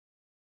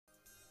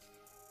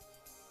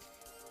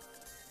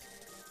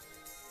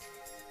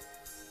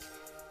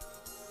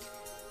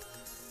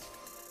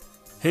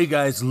Hey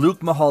guys, Luke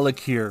Mahalik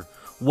here.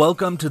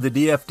 Welcome to the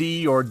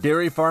DFD or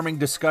Dairy Farming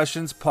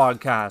Discussions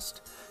podcast.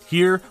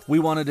 Here, we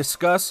want to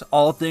discuss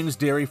all things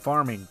dairy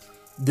farming.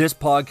 This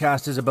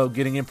podcast is about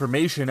getting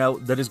information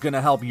out that is going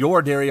to help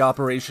your dairy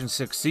operation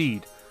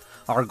succeed.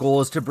 Our goal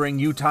is to bring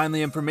you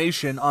timely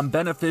information on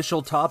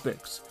beneficial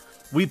topics.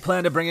 We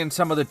plan to bring in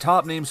some of the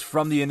top names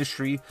from the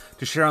industry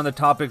to share on the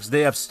topics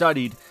they have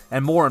studied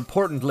and, more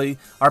importantly,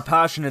 are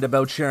passionate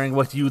about sharing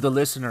with you, the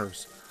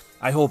listeners.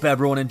 I hope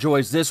everyone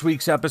enjoys this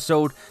week's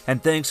episode,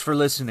 and thanks for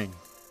listening.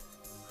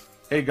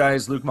 Hey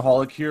guys, Luke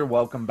Mahalik here.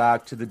 Welcome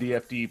back to the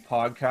DFD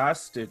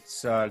podcast.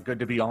 It's good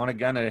to be on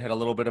again. I had a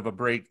little bit of a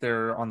break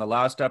there on the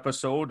last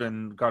episode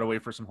and got away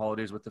for some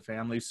holidays with the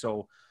family,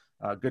 so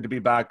good to be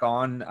back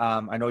on.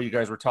 I know you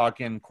guys were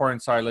talking corn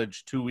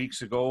silage 2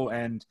 weeks ago,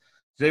 and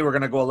today we're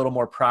going to go a little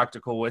more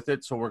practical with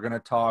it. So we're going to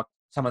talk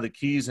some of the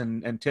keys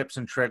and tips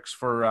and tricks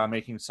for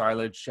making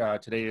silage.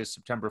 Today is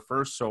September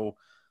 1st, so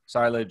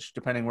silage,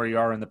 depending where you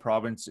are in the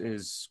province,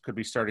 could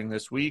be starting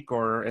this week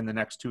or in the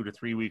next 2 to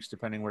 3 weeks,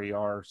 depending where you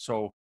are.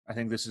 So I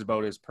think this is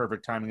about as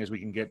perfect timing as we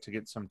can get to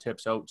get some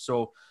tips out.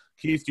 So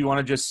Keith, do you want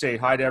to just say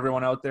hi to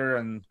everyone out there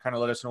and kind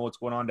of let us know what's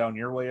going on down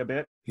your way a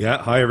bit? Yeah.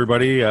 Hi,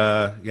 everybody.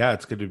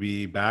 It's good to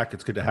be back.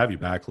 It's good to have you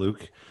back,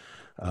 Luke.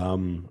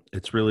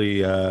 It's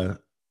really,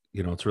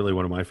 it's really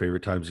one of my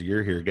favorite times of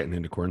year here, getting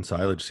into corn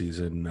silage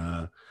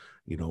season.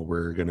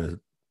 We're going to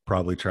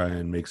probably try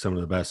and make some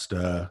of the best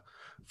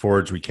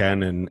forage we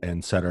can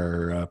and set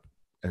our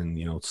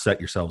set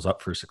yourselves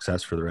up for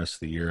success for the rest of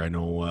the year. I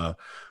know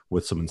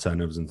with some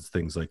incentives and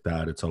things like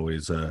that, it's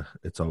always a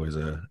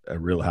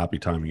real happy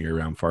time of year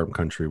around farm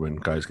country when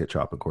guys get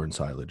chopping corn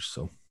silage.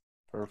 So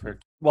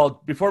perfect.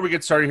 Well, before we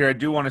get started here, I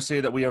do want to say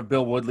that we have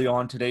Bill Woodley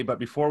on today. But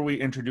before we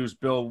introduce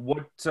Bill,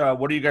 what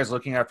are you guys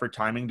looking at for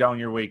timing down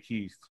your way,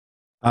 Keith?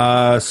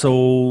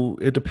 So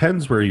it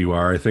depends where you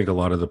are. I think a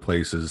lot of the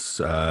places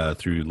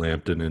through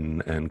Lambton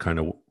and kind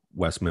of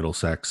West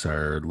Middlesex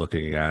are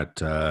looking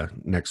at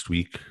next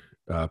week,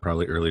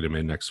 probably early to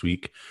mid next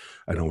week.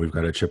 I know we've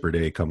got a chipper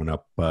day coming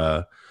up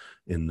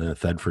in the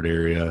Thedford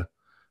area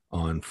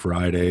on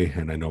Friday,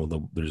 and I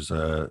know there's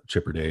a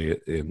chipper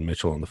day in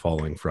Mitchell on the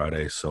following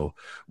Friday. So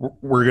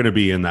we're going to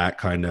be in that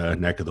kind of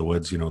neck of the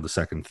woods, the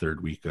second,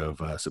 third week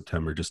of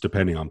September, just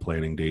depending on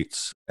planting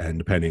dates and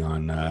depending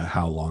on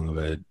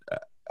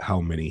how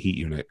many heat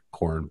unit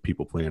corn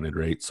people planted,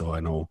 right? So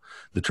I know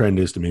the trend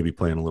is to maybe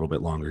plan a little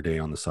bit longer day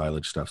on the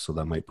silage stuff, so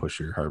that might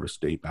push your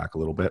harvest date back a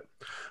little bit.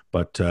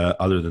 But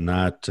other than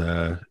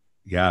that,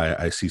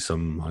 I see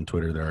some on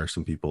Twitter. There are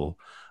some people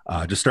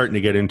just starting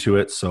to get into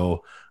it.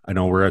 So I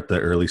know we're at the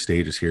early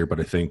stages here, but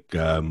I think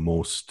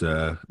most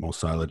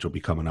silage will be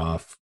coming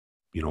off,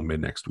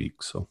 mid next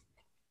week. So.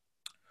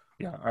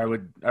 Yeah, I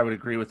would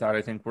agree with that.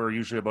 I think we're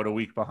usually about a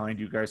week behind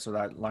you guys, so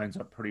that lines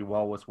up pretty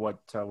well with what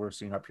we're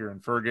seeing up here in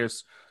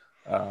Fergus.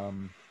 I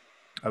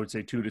would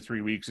say 2 to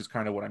 3 weeks is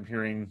kind of what I'm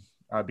hearing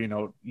being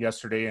out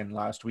yesterday and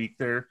last week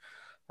there.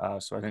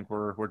 So I think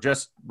we're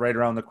just right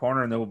around the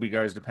corner, and there will be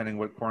guys, depending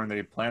what corn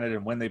they planted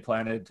and when they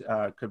planted,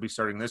 could be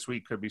starting this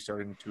week, could be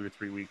starting in 2 to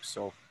 3 weeks.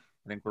 So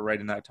I think we're right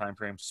in that time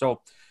frame.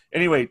 So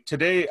anyway,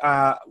 today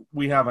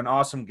we have an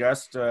awesome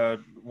guest.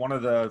 Probably one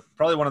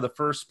of the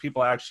first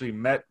people I actually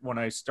met when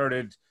I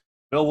started.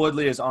 Bill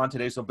Woodley is on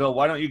today. So Bill,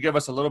 why don't you give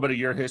us a little bit of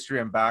your history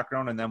and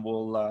background, and then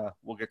we'll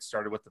get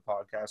started with the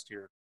podcast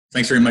here.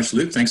 Thanks very much,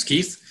 Luke. Thanks,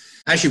 Keith.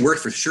 I actually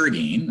worked for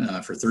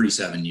Suregain for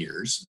 37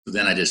 years.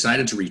 Then I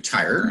decided to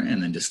retire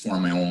and then just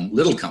form my own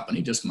little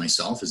company, just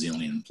myself as the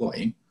only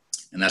employee,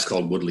 and that's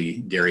called Woodley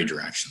Dairy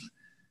Direction.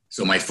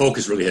 So my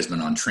focus really has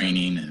been on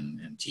training and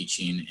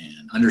teaching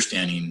and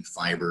understanding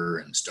fiber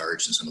and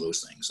starch and some of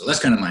those things. So that's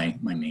kind of my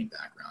main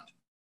background.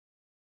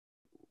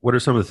 What are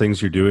some of the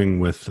things you're doing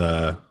with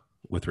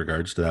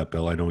regards to that,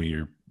 Bill? I know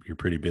you're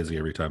pretty busy.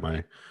 Every time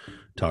I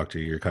talk to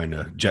you, you're kind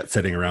of jet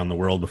setting around the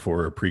world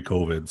before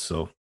pre-COVID.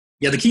 So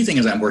yeah, the key thing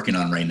is I'm working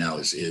on right now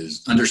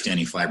is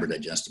understanding fiber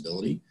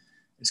digestibility.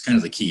 It's kind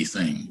of the key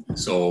thing.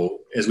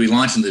 So as we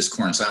launch into this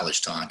corn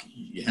silage talk,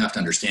 you have to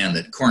understand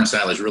that corn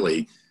silage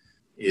really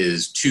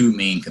is two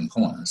main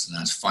components, and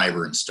that's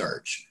fiber and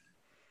starch.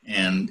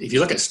 And if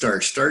you look at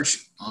starch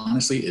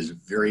honestly is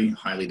very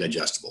highly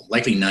digestible,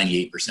 likely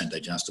 98%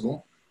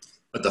 digestible,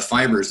 but the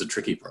fiber is the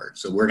tricky part.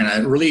 So we're going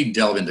to really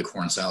delve into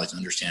corn silage and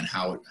understand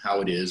how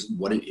it is,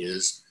 what it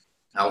is,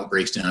 how it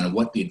breaks down, and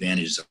what the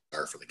advantages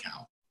are for the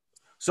cow.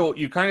 So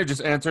you kind of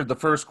just answered the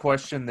first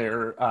question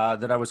there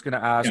that I was going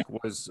to ask. Yeah.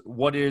 Was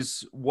what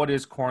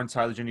is corn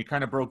silage, and you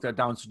kind of broke that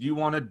down. So do you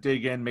want to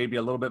dig in maybe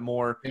a little bit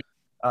more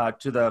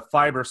to the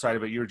fiber side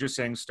of it? You were just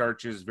saying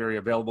starch is very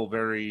available,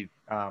 very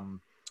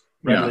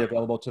readily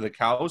available to the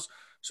cows.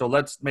 So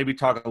let's maybe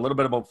talk a little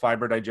bit about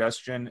fiber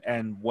digestion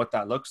and what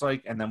that looks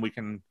like, and then we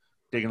can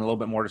dig in a little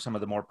bit more to some of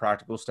the more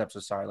practical steps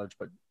of silage.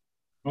 But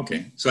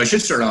okay, so I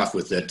should start off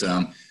with that.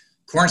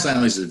 Corn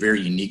silage is a very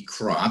unique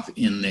crop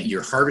in that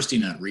you're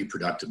harvesting at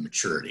reproductive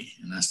maturity,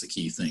 and that's the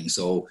key thing.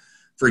 So,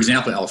 for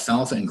example,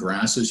 alfalfa and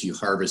grasses, you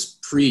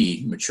harvest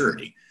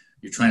pre-maturity.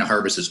 You're trying to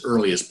harvest as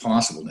early as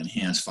possible to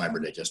enhance fiber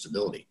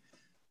digestibility.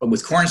 But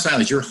with corn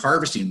silage, you're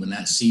harvesting when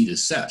that seed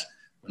is set,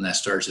 when that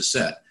starch is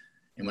set.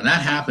 And when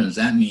that happens,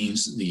 that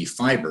means the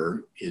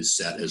fiber is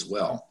set as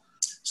well.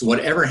 So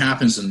whatever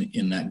happens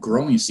in that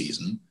growing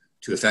season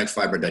to affect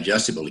fiber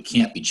digestibility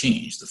can't be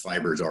changed. The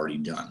fiber is already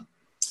done.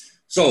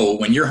 So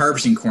when you're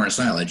harvesting corn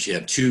silage, you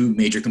have two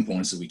major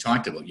components that we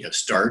talked about. You have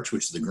starch,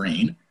 which is the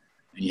grain,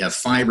 and you have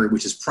fiber,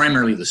 which is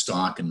primarily the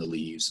stalk and the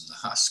leaves and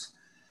the husk.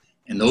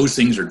 And those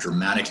things are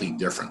dramatically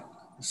different.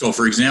 So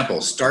for example,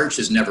 starch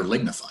is never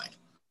lignified.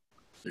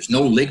 There's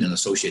no lignin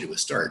associated with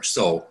starch.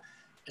 So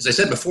as I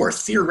said before,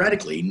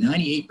 theoretically,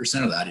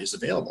 98% of that is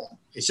available.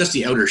 It's just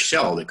the outer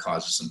shell that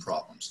causes some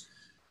problems.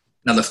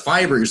 Now, the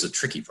fiber is the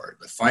tricky part.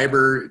 The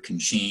fiber can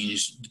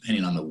change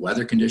depending on the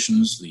weather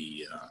conditions,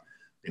 the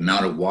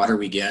amount of water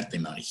we get, the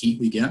amount of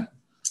heat we get,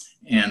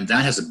 and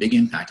that has a big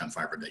impact on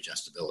fiber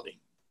digestibility.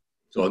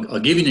 So I'll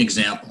give you an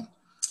example.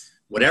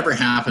 Whatever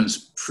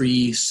happens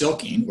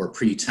pre-silking or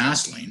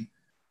pre-tasseling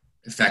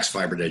affects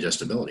fiber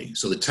digestibility.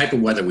 So the type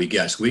of weather we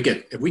get, so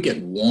if we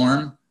get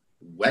warm,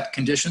 wet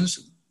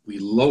conditions, we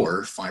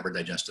lower fiber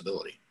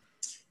digestibility.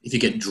 If you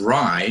get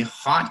dry,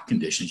 hot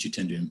conditions, you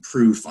tend to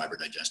improve fiber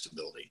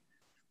digestibility.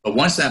 But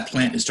once that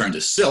plant is starting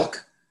to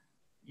silk,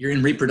 you're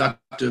in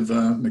reproductive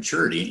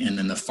maturity, and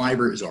then the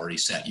fiber is already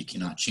set. You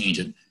cannot change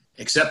it,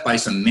 except by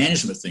some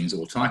management things that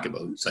we'll talk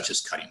about, such as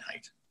cutting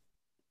height.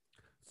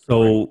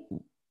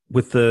 So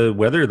with the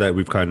weather that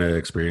we've kind of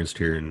experienced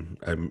here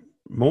in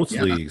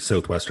mostly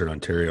southwestern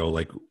Ontario,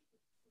 like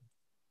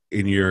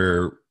in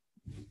your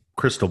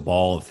crystal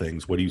ball of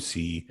things, what do you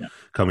see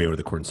coming out of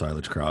the corn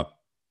silage crop,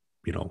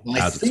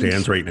 as it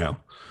stands right now?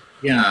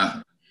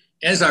 Yeah.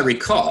 As I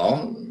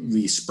recall,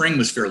 the spring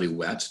was fairly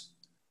wet,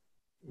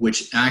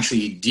 which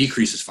actually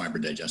decreases fiber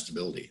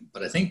digestibility.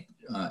 But I think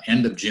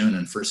end of June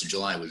and 1st of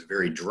July was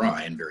very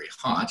dry and very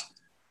hot,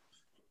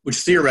 which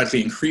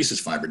theoretically increases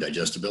fiber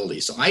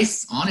digestibility. So I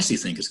honestly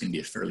think it's going to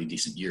be a fairly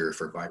decent year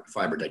for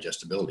fiber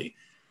digestibility.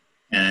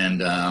 And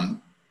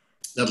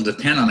that'll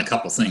depend on a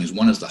couple things.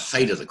 One is the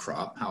height of the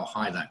crop. How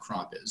high that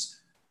crop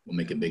is will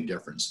make a big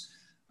difference.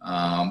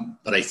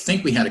 But I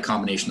think we had a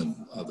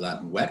combination of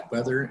that wet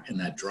weather and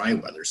that dry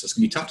weather. So it's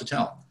going to be tough to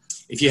tell.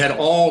 If you had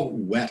all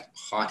wet,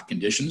 hot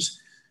conditions,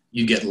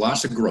 you'd get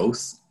lots of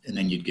growth and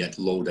then you'd get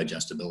low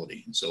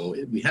digestibility. So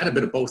we had a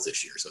bit of both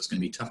this year. So it's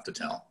going to be tough to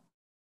tell.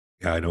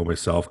 Yeah, I know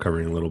myself,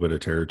 covering a little bit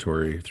of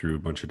territory through a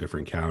bunch of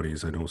different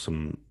counties. I know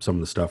some of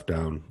the stuff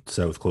down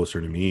south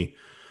closer to me,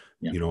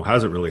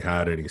 hasn't really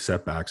had any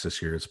setbacks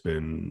this year. It's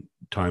been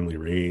timely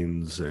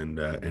rains and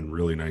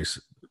really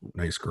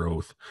nice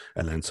growth.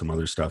 And then some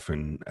other stuff,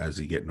 and as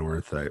you get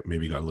north, I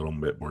maybe got a little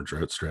bit more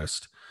drought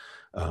stressed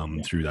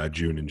through that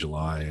June and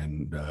July.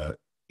 And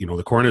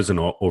the corn isn't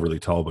overly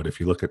tall, but if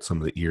you look at some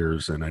of the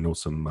ears, and I know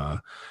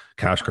some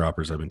cash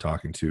croppers I've been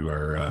talking to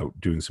are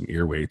doing some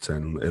ear weights,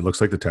 and it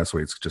looks like the test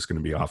weight's just going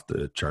to be off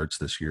the charts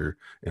this year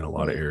in a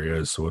lot of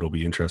areas. So it'll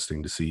be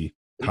interesting to see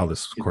how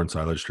this corn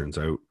silage turns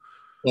out.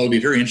 Well, it'll be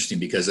very interesting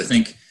because I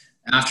think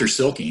after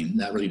silking,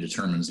 that really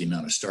determines the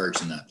amount of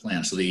starch in that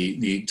plant. So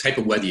the type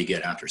of weather you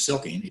get after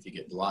silking, if you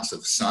get lots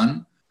of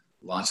sun,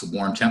 lots of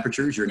warm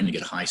temperatures, you're going to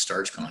get high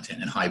starch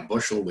content and high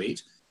bushel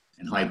weight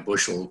and high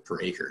bushel per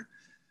acre.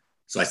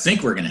 So I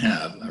think we're going to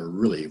have a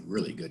really,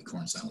 really good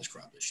corn silage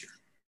crop this year.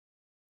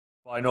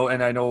 Well,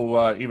 I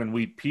know even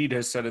Wheat Pete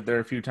has said it there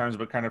a few times,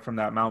 but kind of from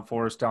that Mount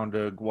Forest down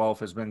to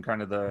Guelph has been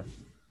kind of the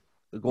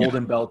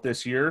golden belt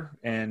this year.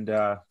 And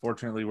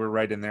fortunately, we're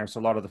right in there. So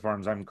a lot of the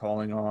farms I'm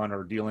calling on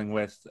or dealing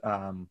with,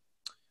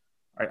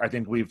 I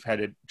think we've had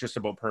it just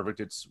about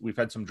perfect. We've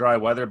had some dry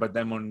weather, but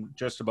then when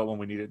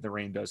we need it, the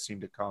rain does seem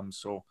to come.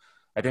 So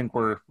I think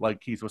we're,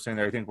 like Keith was saying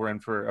there, I think we're in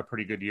for a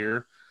pretty good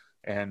year.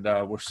 And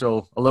we're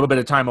still a little bit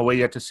of time away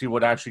yet to see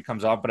what actually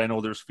comes up. But I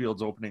know there's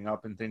fields opening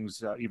up and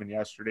things even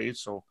yesterday.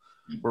 So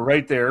we're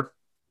right there.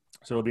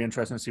 So it'll be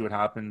interesting to see what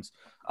happens.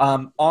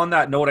 On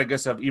that note, I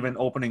guess, of even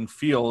opening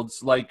fields,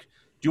 do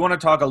you want to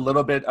talk a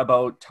little bit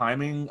about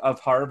timing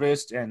of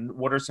harvest and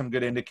what are some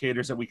good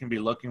indicators that we can be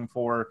looking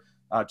for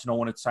to know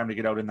when it's time to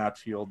get out in that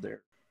field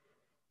there?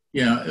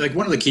 Yeah,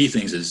 one of the key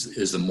things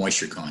is the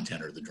moisture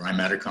content or the dry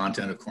matter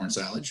content of corn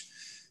silage.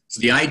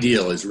 So the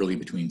ideal is really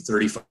between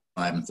 35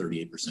 and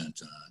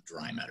 38%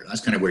 dry matter. That's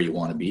kind of where you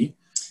want to be.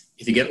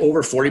 If you get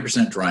over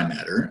 40% dry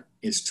matter,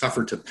 it's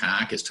tougher to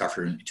pack, it's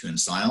tougher to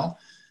ensile.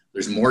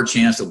 There's more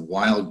chance of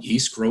wild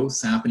yeast growth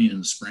happening in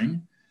the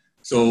spring.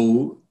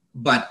 So,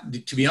 but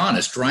to be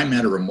honest, dry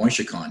matter or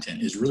moisture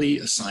content is really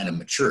a sign of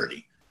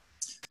maturity.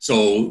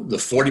 So the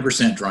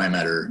 40% dry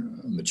matter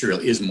material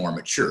is more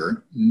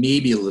mature,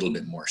 maybe a little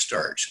bit more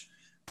starch.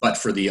 But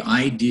for the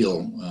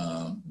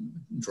ideal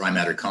dry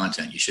matter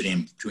content, you should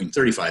aim between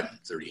 35 and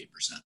 38%.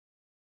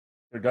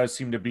 There does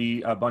seem to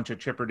be a bunch of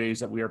chipper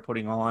days that we are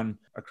putting on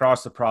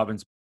across the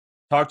province.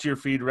 Talk to your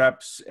feed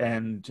reps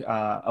and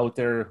out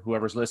there,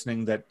 whoever's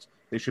listening, that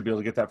they should be able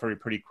to get that for you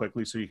pretty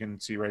quickly so you can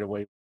see right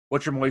away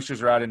what your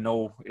moistures are at and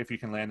know if you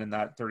can land in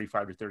that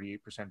 35 to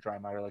 38% dry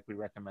matter like we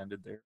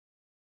recommended there.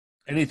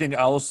 Anything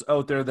else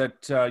out there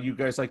that you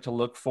guys like to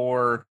look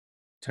for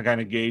to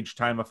kind of gauge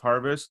time of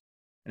harvest?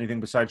 Anything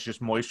besides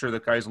just moisture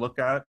that guys look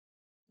at?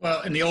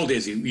 Well, in the old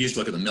days, we used to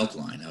look at the milk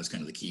line. That was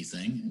kind of the key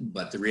thing.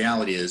 But the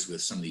reality is,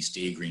 with some of these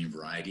stay green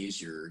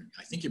varieties,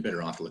 I think you're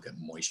better off to look at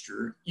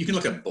moisture. You can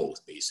look at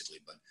both, basically,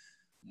 but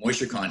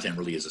moisture content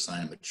really is a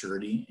sign of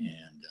maturity,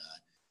 and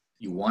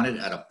you want it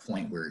at a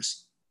point where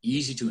it's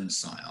easy to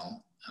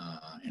ensile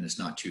and it's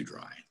not too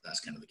dry. That's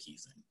kind of the key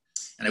thing.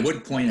 And I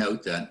would point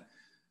out that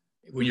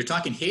when you're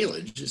talking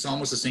haylage, it's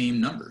almost the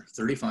same number.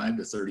 35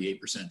 to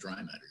 38% dry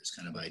matter is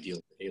kind of ideal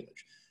for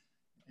haylage.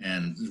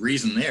 And the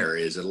reason there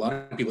is that a lot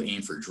of people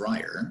aim for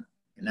drier,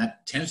 and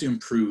that tends to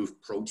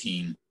improve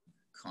protein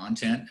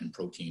content and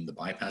protein, the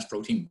bypass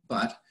protein,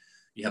 but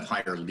you have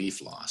higher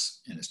leaf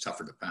loss and it's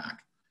tougher to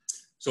pack.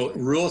 So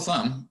rule of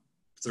thumb,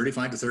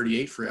 35 to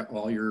 38 for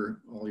all your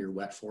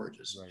wet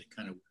forages. Right. It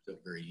kind of works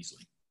out very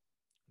easily.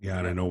 Yeah,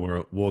 and I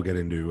know we'll get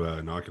into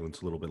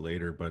inoculants a little bit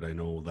later, but I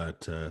know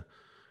that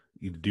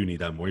you do need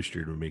that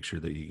moisture to make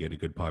sure that you get a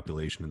good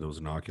population of those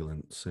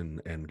inoculants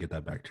and get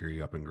that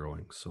bacteria up and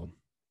growing. So.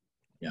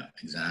 Yeah,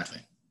 exactly.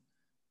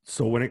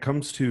 So when it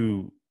comes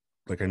to,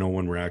 like, I know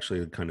when we're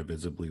actually kind of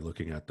visibly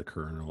looking at the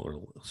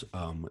kernels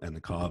and the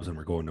cobs and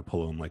we're going to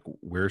pull them, like,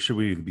 where should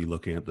we be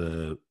looking at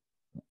the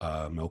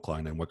milk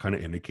line, and what kind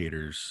of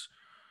indicators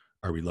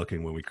are we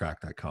looking when we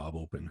crack that cob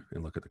open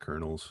and look at the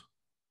kernels?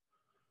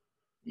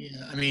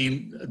 Yeah, I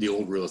mean, the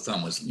old rule of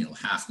thumb was,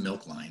 half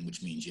milk line,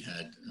 which means you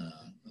had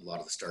a lot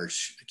of the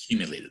starch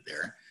accumulated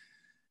there.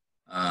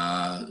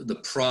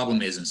 The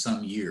problem is in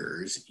some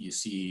years, you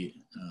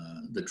see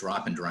the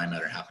drop in dry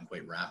matter happen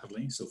quite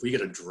rapidly. So if we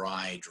get a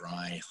dry,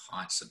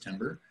 hot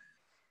September,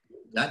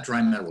 that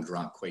dry matter will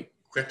drop quite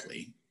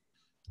quickly,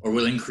 or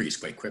will increase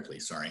quite quickly,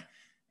 sorry.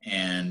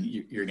 And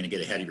you're going to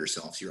get ahead of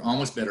yourself. So you're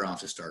almost better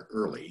off to start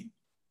early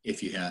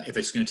if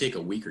it's going to take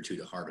a week or two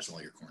to harvest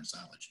all your corn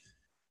silage,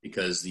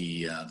 because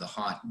the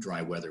hot,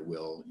 dry weather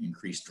will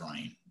increase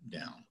drying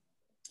down.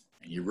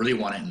 And you really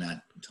want it in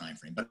that time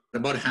frame. But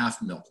about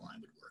half milk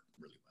line would work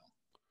really well.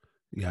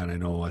 Yeah, and I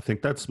know, I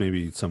think that's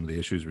maybe some of the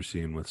issues we're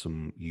seeing with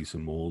some yeast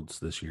and molds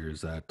this year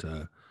is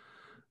that,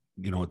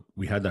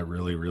 we had that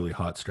really, really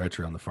hot stretch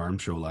around the farm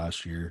show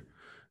last year.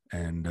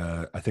 And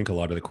I think a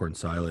lot of the corn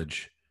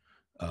silage,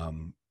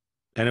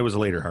 and it was a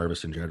later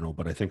harvest in general,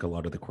 but I think a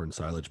lot of the corn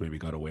silage maybe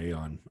got away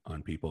on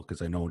people,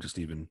 because I know just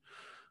even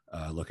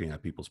looking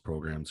at people's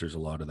programs, there's a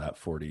lot of that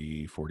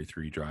 40,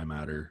 43 dry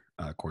matter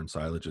corn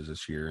silages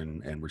this year,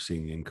 and we're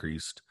seeing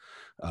increased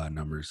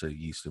numbers of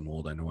yeast and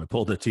mold. I know I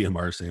pulled a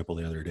TMR sample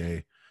the other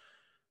day,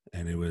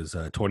 and it was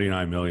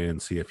 29 million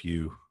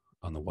CFU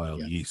on the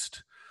wild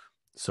yeast.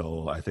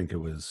 So I think it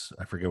was,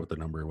 I forget what the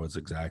number was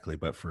exactly,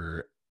 but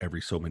for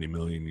every so many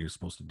million, you're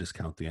supposed to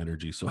discount the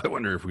energy. So I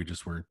wonder if we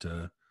just weren't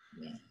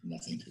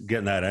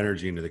getting that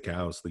energy into the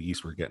cows. The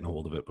yeast were getting a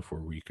hold of it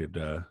before we could,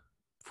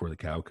 before the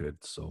cow could.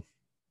 So.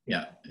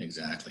 Yeah,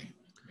 exactly.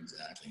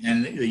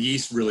 And the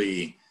yeast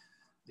really,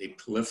 they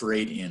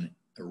proliferate in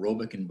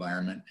aerobic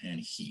environment and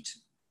heat.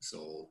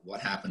 So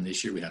what happened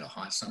this year, we had a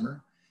hot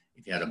summer.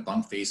 If you had a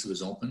bunk face that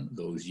was open,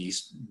 those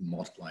yeast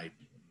multiplied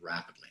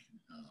rapidly.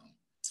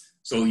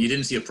 So you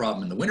didn't see a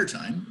problem in the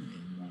wintertime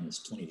in minus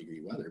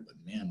 20-degree weather, but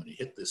man, when it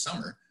hit this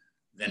summer,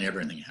 then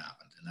everything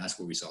happened. And that's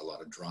where we saw a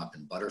lot of drop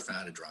in butter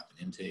fat, a drop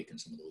in intake, and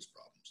some of those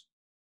problems.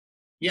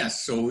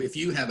 Yes, so if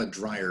you have a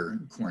drier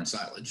corn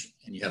silage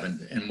and you have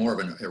and more of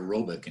an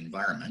aerobic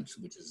environment,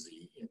 which is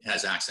it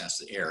has access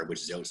to air,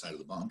 which is outside of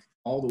the bunk,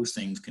 all those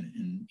things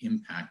can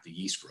impact the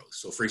yeast growth.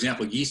 So for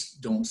example,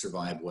 yeast don't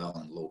survive well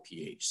in low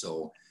pH.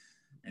 So,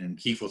 and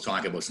Keith will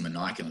talk about some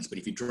inoculants, but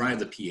if you drive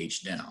the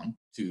pH down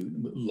to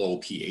low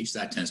pH,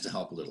 that tends to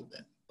help a little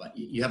bit. But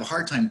you have a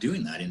hard time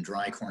doing that in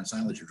dry corn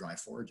silage or dry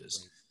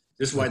forages. Right.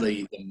 This is why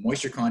the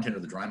moisture content or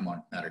the dry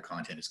matter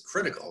content is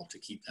critical to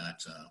keep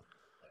that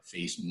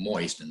face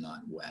moist and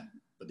not wet.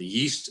 But the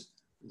yeast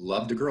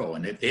love to grow,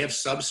 and if they have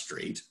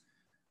substrate,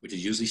 which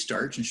is usually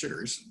starch and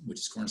sugars, which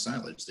is corn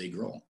silage, they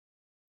grow.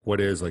 What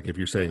is, like, if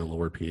you're saying a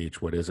lower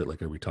pH, what is it?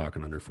 Like, are we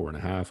talking under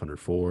 4.5, under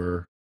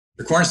 4?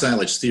 The corn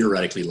silage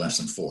theoretically less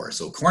than 4.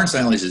 So corn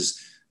silage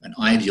is an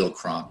ideal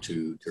crop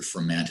to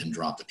ferment and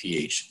drop the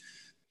pH.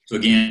 So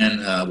again,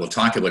 we'll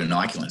talk about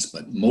inoculants,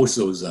 but most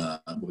of those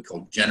what we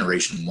call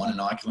generation 1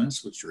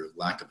 inoculants, which are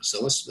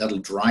lactobacillus, that'll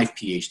drive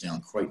pH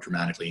down quite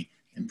dramatically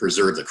and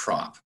preserve the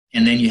crop.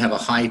 And then you have a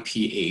high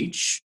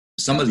pH.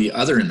 Some of the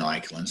other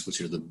inoculants, which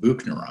are the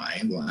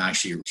buchneri, will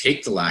actually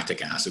take the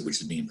lactic acid,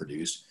 which is being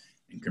produced,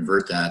 and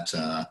convert that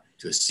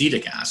to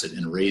acetic acid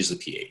and raise the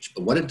pH.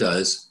 But what it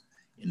does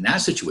in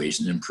that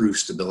situation, it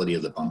improves stability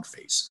of the bunk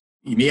face.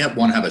 You may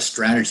want to have a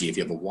strategy if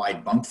you have a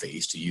wide bunk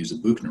face to use a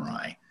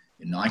buchneri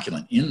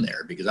inoculant in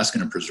there, because that's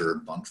going to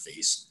preserve bunk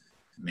face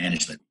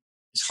management.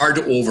 It's hard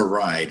to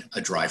override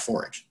a dry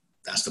forage.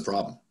 That's the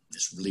problem.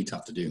 It's really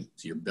tough to do.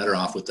 So you're better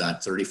off with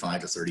that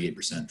 35 to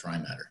 38% dry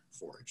matter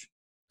forage.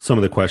 Some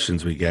of the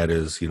questions we get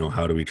is,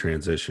 how do we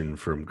transition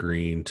from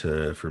green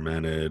to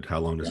fermented? How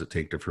long does it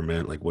take to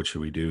ferment? Like, what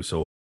should we do?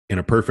 So in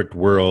a perfect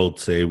world,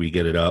 say we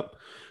get it up,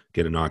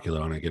 get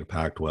inoculant on it, get it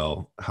packed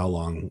well, how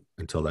long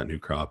until that new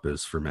crop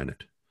is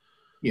fermented?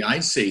 Yeah,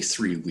 I'd say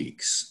 3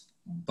 weeks.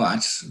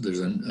 But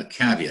there's a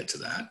caveat to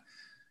that,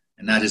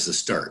 and that is the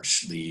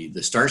starch. The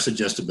starch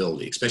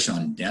digestibility, especially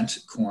on dent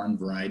corn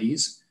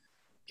varieties,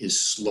 is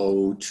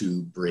slow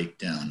to break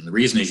down. And the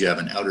reason is you have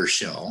an outer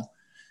shell,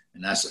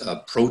 and that's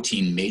a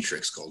protein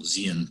matrix called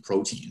zein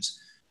proteins.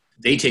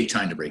 They take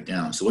time to break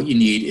down. So what you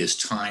need is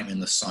time in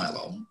the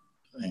silo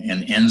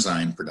and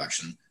enzyme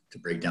production to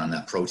break down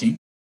that protein.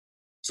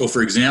 So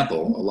for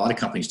example, a lot of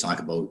companies talk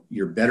about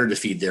you're better to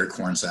feed their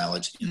corn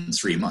silage in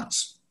 3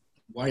 months.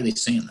 Why are they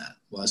saying that?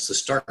 Well, it's the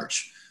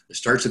starch. The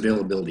starch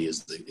availability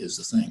is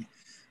the thing.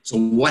 So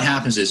what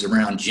happens is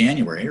around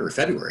January or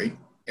February,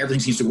 everything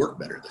seems to work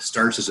better. The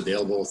starch is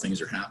available,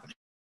 things are happening.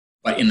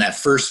 But in that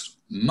first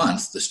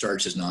month, the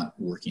starch is not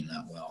working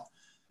that well.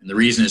 And the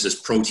reason is this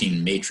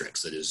protein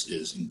matrix that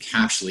is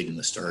encapsulating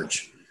the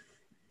starch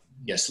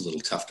gets a little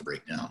tough to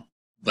break down.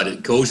 But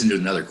it goes into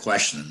another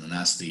question, and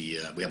that's we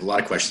have a lot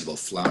of questions about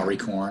floury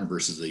corn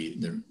versus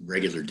the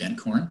regular dent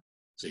corn.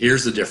 So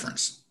here's the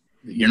difference.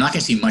 You're not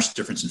going to see much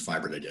difference in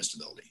fiber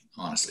digestibility,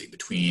 honestly,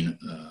 between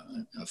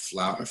a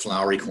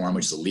floury corn,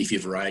 which is a leafy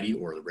variety,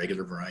 or the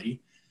regular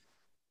variety.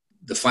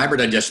 The fiber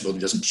digestibility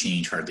doesn't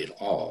change hardly at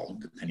all,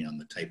 depending on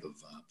the type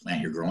of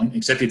plant you're growing,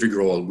 except if you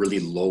grow a really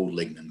low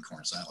lignin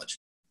corn silage.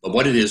 But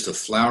what it is, the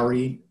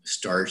floury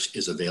starch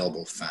is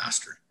available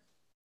faster.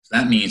 So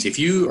that means if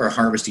you are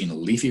harvesting a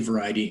leafy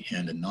variety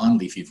and a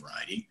non-leafy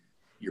variety,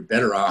 you're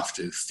better off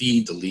to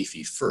feed the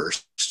leafy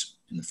first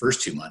in the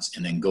first 2 months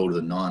and then go to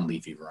the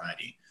non-leafy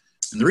variety.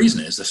 And the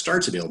reason is the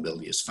starch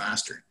availability is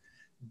faster.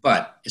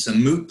 But it's a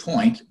moot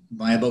point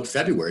by about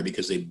February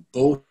because they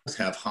both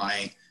have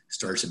high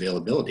starch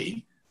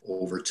availability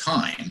over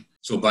time.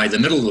 So by the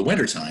middle of the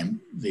winter time,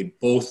 they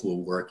both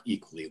will work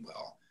equally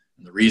well.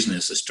 And the reason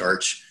is the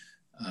starch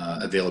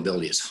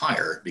availability is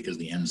higher because of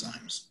the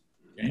enzymes.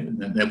 Okay? And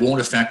that won't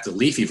affect the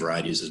leafy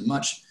varieties as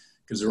much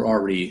because they're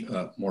already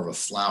more of a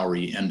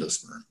floury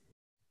endosperm.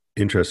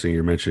 Interesting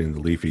you're mentioning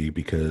the leafy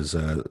because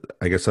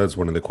I guess that's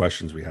one of the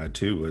questions we had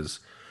too was,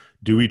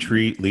 do we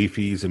treat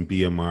leafies and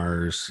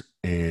BMRs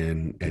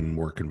and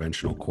more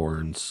conventional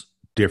corns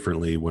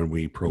differently when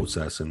we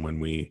process and when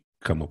we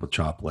come up with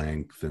chop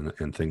length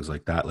and things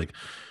like that? Like,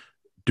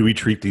 do we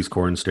treat these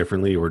corns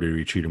differently, or do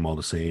we treat them all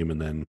the same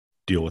and then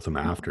deal with them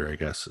after, I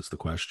guess is the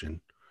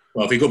question.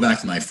 Well, if we go back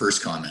to my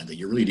first comment, that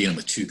you're really dealing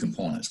with two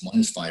components. One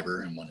is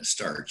fiber and one is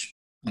starch.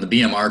 On the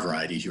BMR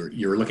varieties,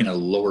 you're looking at a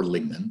lower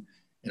lignin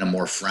and a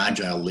more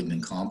fragile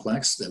lignin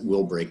complex that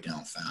will break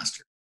down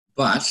faster.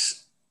 But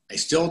I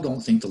still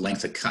don't think the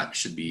length of cut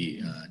should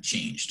be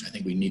changed. I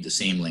think we need the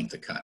same length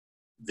of cut.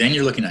 Then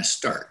you're looking at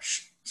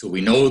starch. So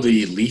we know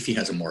the leafy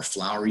has a more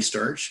floury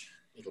starch.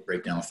 It'll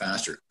break down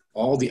faster.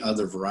 All the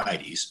other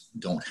varieties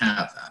don't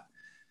have that,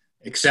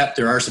 except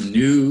there are some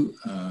new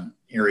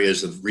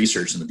areas of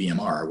research in the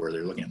BMR where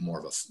they're looking at more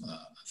of a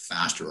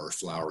faster or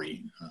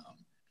floury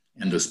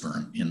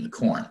endosperm in the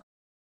corn.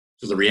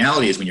 So the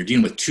reality is when you're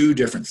dealing with two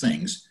different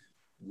things,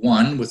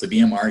 one, with the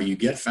BMR, you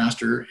get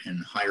faster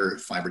and higher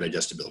fiber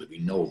digestibility. We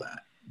know that.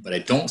 But I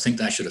don't think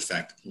that should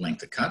affect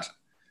length of cut.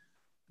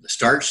 The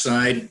starch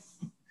side,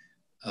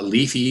 a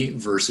leafy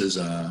versus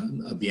a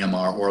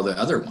BMR or the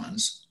other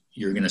ones,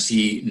 you're going to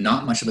see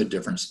not much of a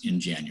difference in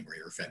January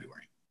or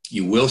February.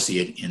 You will see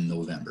it in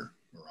November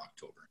or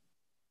October.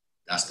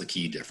 That's the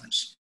key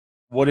difference.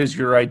 What is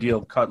your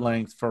ideal cut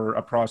length for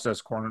a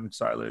processed corn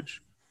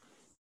silage?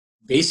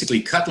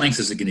 Basically, cut length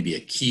is going to be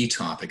a key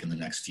topic in the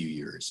next few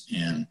years.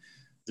 And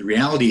the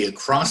reality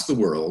across the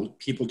world,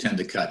 people tend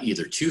to cut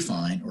either too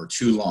fine or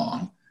too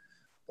long,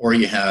 or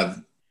you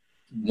have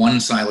one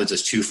silage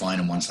that's too fine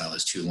and one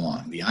silage too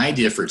long. The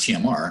idea for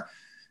TMR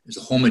is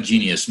a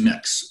homogeneous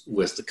mix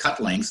with the cut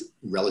length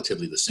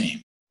relatively the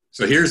same.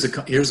 So here's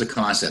the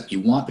concept. You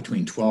want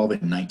between 12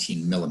 and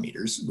 19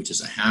 millimeters, which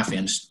is a ½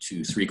 inch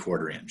to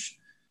 3/4 inch.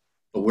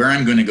 But where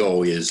I'm going to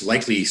go is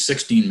likely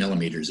 16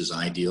 millimeters is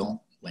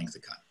ideal length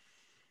of cut.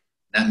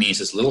 That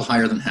means it's a little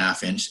higher than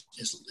 ½ inch.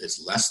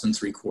 It's less than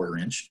 3/4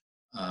 inch.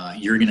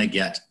 You're going to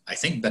get, I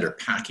think, better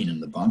packing in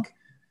the bunk.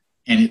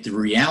 And the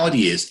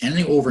reality is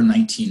anything over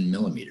 19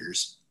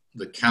 millimeters,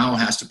 the cow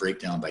has to break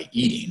down by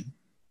eating,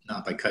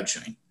 not by cut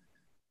chewing.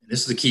 And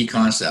this is the key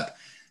concept.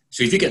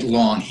 So if you get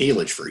long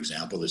haylage, for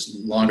example, that's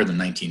longer than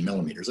 19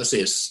 millimeters, let's say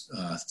it's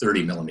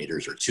 30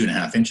 millimeters or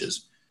 2.5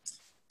 inches,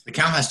 the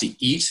cow has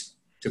to eat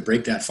to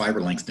break that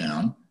fiber length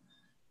down.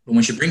 But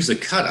when she brings the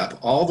cud up,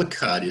 all the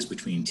cud is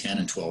between 10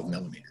 and 12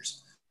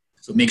 millimeters.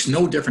 So it makes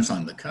no difference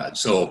on the cud.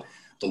 So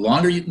the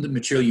longer the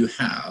material you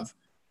have,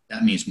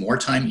 that means more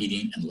time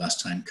eating and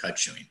less time cud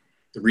chewing.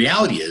 The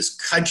reality is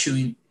cud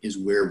chewing is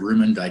where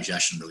rumen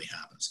digestion really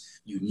happens.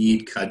 You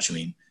need cud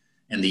chewing,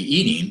 and the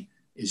eating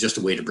is just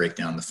a way to break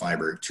down the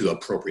fiber to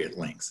appropriate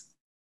length.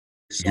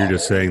 You're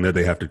just saying that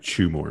they have to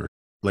chew more.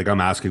 Like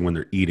I'm asking when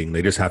they're eating,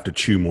 they just have to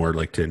chew more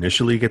like to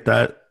initially get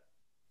that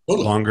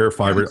longer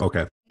fiber.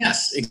 Okay.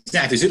 Yes,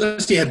 exactly. So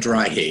let's say you have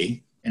dry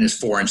hay and it's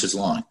 4 inches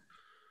long.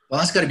 Well,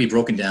 that's got to be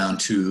broken down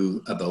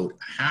to about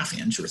 ½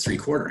 inch or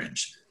 3/4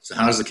 inch. So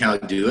how does the cow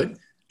do it?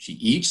 She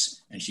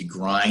eats and she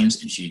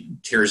grinds and she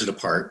tears it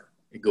apart.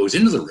 It goes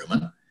into the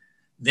rumen.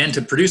 Then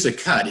to produce a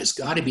cud, it's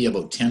got to be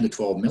about 10 to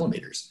 12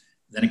 millimeters.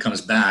 Then it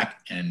comes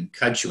back and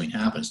cud chewing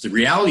happens. The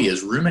reality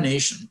is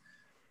rumination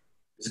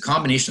is a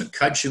combination of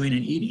cud chewing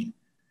and eating.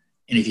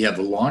 And if you have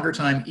a longer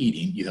time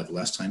eating, you have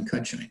less time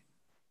cud chewing.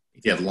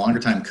 If you have longer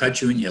time cud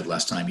chewing, you have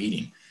less time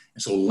eating.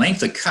 And so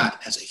length of cut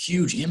has a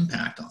huge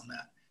impact on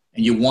that.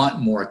 And you want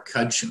more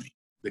cud chewing.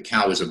 The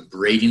cow is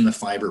abrading the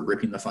fiber,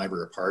 ripping the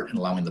fiber apart, and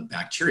allowing the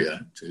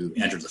bacteria to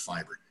enter the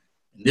fiber.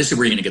 And this is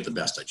where you're going to get the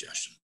best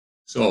digestion.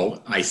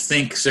 So I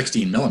think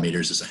 16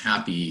 millimeters is a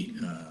happy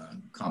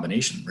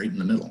combination right in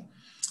the middle.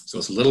 So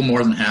it's a little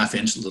more than ½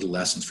 inch, a little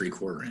less than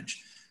 3/4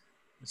 inch.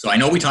 So I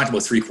know we talked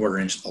about 3/4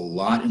 inch a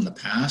lot in the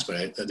past,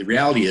 but the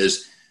reality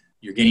is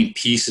you're getting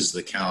pieces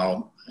the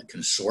cow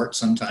can sort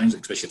sometimes,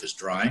 especially if it's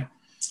dry,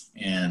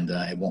 and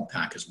it won't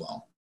pack as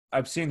well.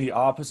 I've seen the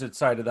opposite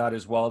side of that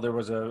as well. There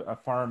was a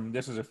farm,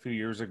 this was a few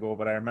years ago,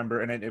 but I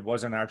remember, and it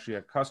wasn't actually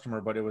a customer,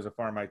 but it was a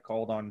farm I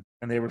called on,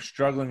 and they were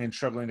struggling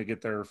to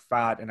get their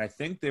fat. And I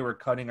think they were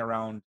cutting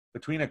around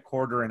between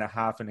 1/4 and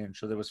 ½ an inch.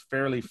 So there was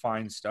fairly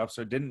fine stuff.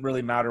 So it didn't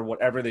really matter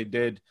whatever they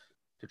did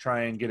to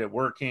try and get it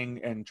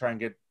working and try and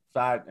get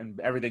fat and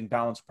everything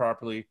balanced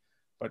properly.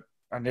 But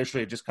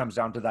initially it just comes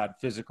down to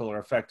that physical or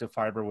effective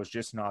fiber was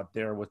just not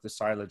there with the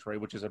silage, right?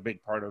 Which is a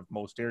big part of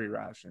most dairy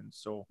rations.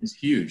 So it's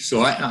huge.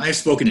 So I've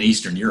spoken in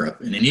Eastern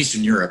Europe, and in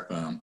Eastern Europe,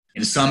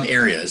 in some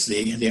areas,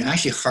 they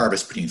actually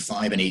harvest between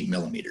 5 and 8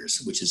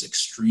 millimeters, which is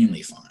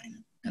extremely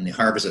fine. And they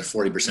harvest at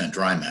 40%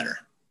 dry matter.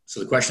 So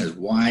the question is,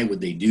 why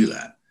would they do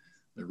that?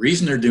 The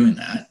reason they're doing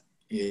that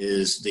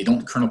is they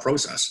don't kernel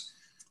process.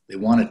 They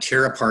want to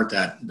tear apart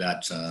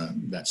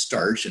that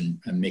starch and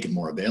make it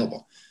more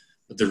available.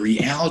 But the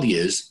reality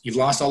is you've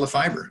lost all the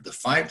fiber.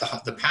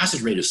 The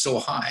passage rate is so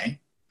high,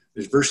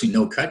 there's virtually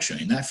no cud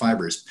chewing. That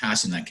fiber is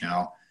passing that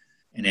cow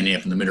and ending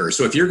up in the manure.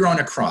 So if you're growing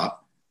a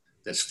crop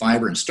that's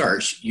fiber and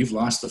starch, you've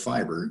lost the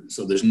fiber.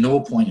 So there's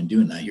no point in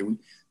doing that.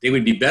 They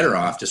would be better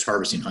off just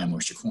harvesting high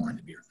moisture corn,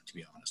 to be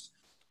honest.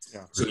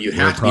 Yeah. So you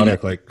have to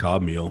product like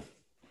cob meal.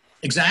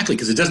 Exactly,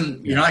 because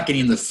you're not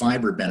getting the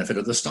fiber benefit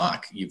of the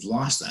stalk. You've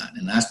lost that,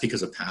 and that's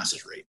because of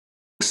passage rate.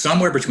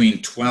 Somewhere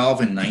between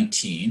 12 and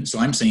 19, so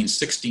I'm saying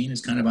 16 is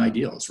kind of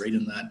ideal. It's right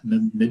in that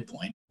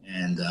midpoint,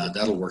 and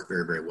that'll work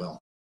very, very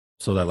well.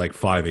 So that like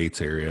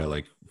 5/8 area,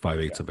 like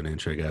 5/8 of an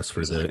inch, I guess,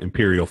 for the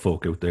imperial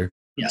folk out there.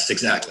 Yes,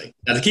 exactly.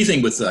 Now, the key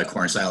thing with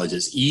corn silage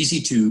is easy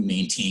to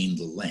maintain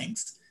the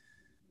length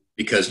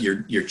because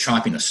you're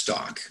chopping a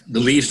stalk.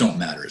 The leaves don't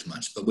matter as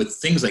much, but with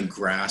things like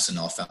grass and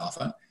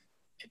alfalfa,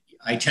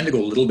 I tend to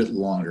go a little bit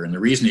longer. And the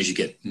reason is you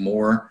get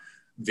more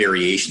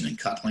variation in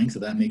cut length,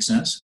 if that makes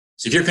sense.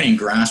 So if you're cutting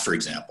grass, for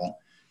example,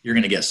 you're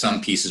going to get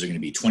some pieces are going to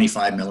be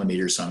 25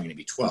 millimeters, some are going to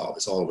be 12.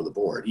 It's all over the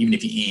board, even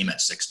if you aim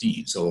at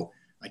 16. So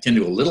I tend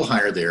to go a little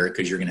higher there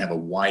because you're going to have a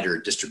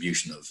wider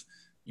distribution of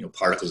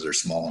particles that are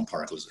small and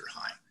particles that are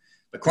high.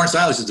 But corn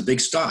silage is a big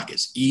stalk.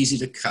 It's easy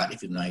to cut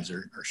if the knives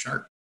are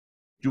sharp.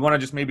 Do you want to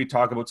just maybe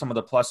talk about some of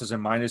the pluses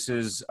and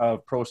minuses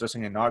of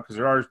processing and not? Because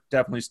there are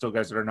definitely still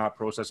guys that are not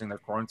processing their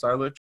corn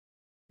silage.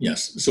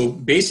 Yes. So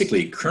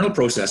basically, kernel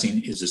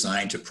processing is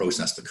designed to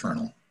process the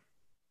kernel.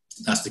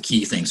 That's the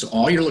key thing. So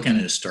all you're looking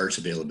at is starch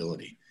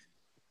availability.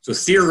 So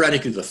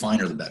theoretically, the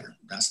finer the better.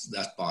 That's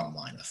bottom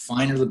line. The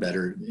finer the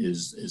better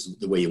is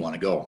the way you want to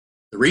go.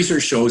 The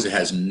research shows it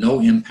has no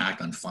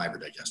impact on fiber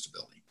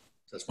digestibility.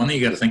 So that's one thing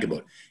you got to think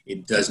about.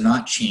 It does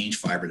not change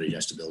fiber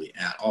digestibility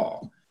at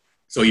all.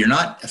 So you're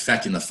not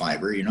affecting the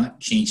fiber. You're not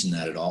changing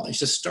that at all. It's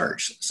just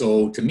starch.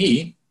 So to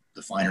me,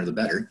 the finer the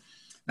better.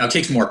 Now, it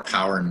takes more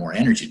power and more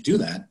energy to do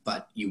that,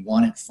 but you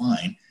want it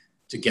fine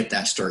to get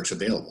that starch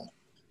available.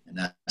 And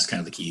that's kind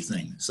of the key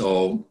thing.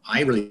 So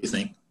I really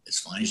think as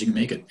fine as you can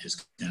make it is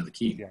kind of the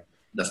key. Yeah.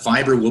 The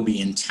fiber will be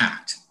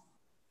intact.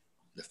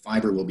 The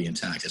fiber will be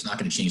intact. It's not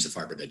going to change the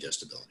fiber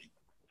digestibility.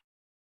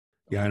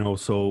 Yeah, I know.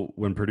 So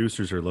when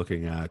producers are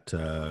looking at,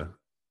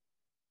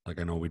 like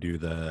I know we do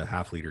the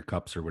 ½ liter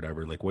cups or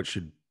whatever, like what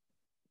should,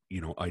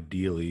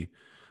 ideally,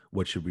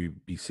 what should we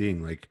be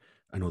seeing? Like,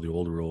 I know the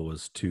old rule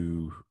was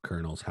 2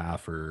 kernels,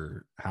 half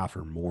or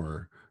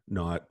more,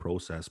 not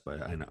processed.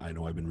 But I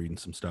know I've been reading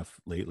some stuff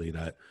lately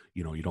that,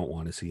 you don't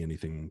want to see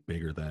anything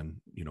bigger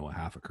than, a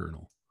half a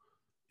kernel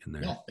in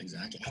there. Yeah,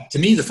 exactly. To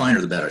me, the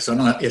finer the better. So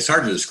it's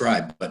hard to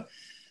describe, but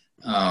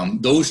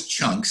those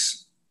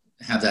chunks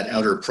have that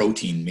outer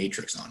protein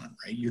matrix on them,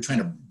 right? You're trying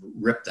to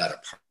rip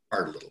that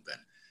apart a little bit.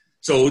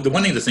 So the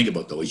one thing to think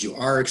about, though, is you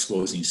are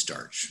exposing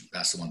starch.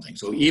 That's the one thing.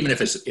 So even if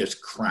it's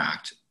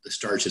cracked, the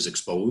starch is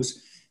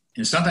exposed.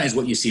 And sometimes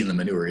what you see in the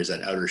manure is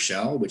that outer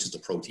shell, which is the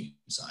protein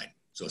side.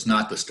 So it's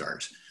not the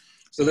starch.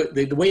 So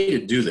the way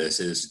to do this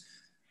is,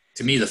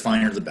 to me, the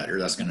finer the better.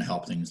 That's going to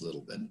help things a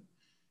little bit.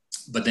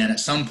 But then at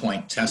some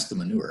point, test the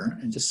manure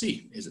and just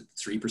see, is it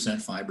 3%,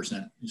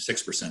 5%,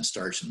 6%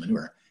 starch in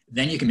manure?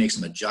 Then you can make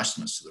some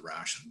adjustments to the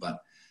ration.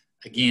 But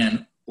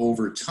again,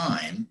 over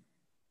time,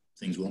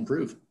 things will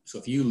improve. So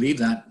if you leave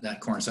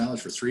that corn silage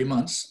for 3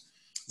 months,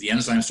 the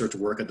enzymes start to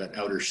work at that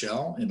outer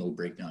shell and it'll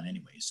break down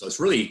anyway. So it's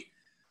really,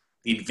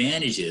 the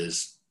advantage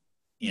is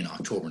in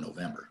October,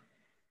 November.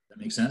 That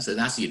makes sense. And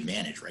that's the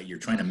advantage, right? You're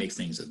trying to make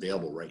things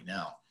available right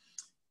now.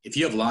 If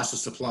you have lots of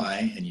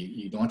supply and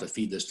you don't have to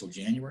feed this till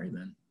January,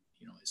 then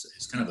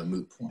it's kind of a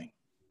moot point.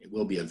 It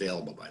will be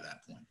available by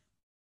that point.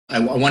 I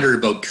wonder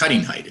about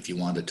cutting height, if you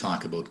want to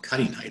talk about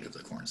cutting height of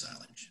the corn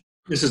silage.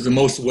 This is the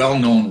most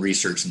well-known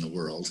research in the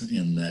world,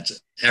 in that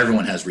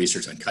everyone has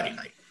research on cutting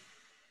height.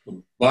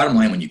 The bottom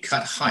line, when you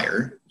cut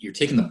higher, you're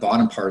taking the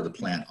bottom part of the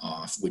plant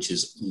off, which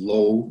is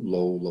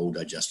low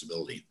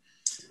digestibility.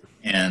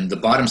 And the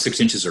bottom 6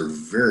 inches are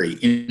very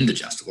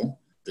indigestible.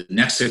 The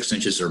next 6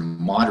 inches are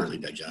moderately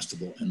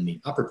digestible, and the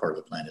upper part of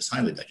the plant is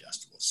highly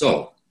digestible.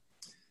 So,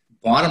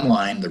 bottom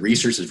line, the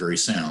research is very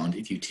sound.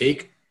 If you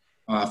take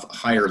off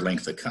higher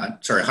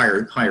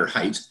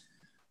height,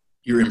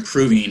 you're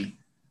improving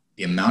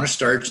the amount of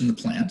starch in the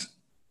plant,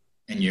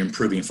 and you're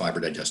improving fiber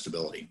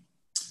digestibility.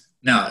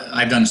 Now,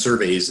 I've done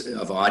surveys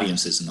of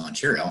audiences in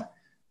Ontario.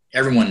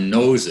 Everyone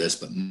knows this,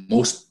 but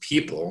most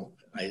people,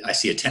 I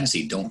see a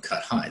tendency, don't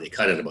cut high. They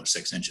cut at about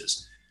 6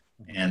 inches.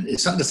 And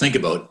it's something to think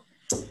about.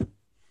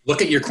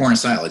 Look at your corn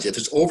silage. If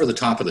it's over the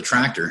top of the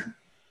tractor,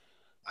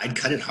 I'd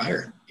cut it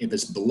higher. If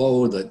it's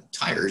below the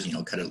tires,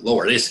 cut it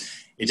lower.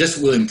 It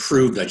just will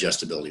improve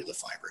digestibility of the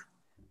fiber.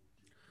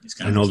 It's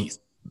kind of key.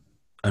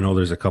 I know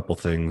there's a couple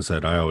things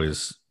that I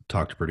always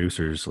talk to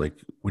producers, like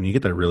when you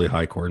get that really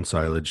high corn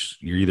silage,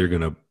 you're either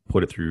going to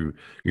put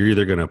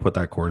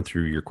that corn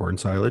through your corn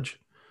silage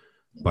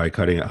by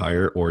cutting it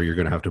higher, or you're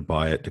going to have to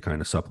buy it to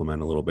kind of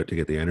supplement a little bit to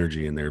get the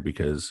energy in there,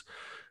 because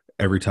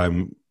every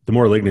time, the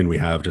more lignin we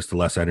have, just the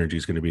less energy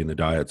is going to be in the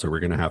diet. So we're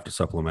going to have to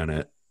supplement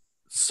it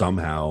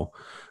somehow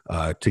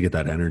to get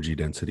that energy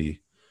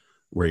density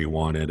where you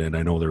want it. And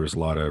I know there was a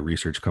lot of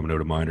research coming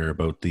out of Minor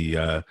about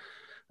the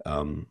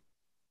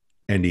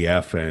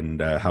NDF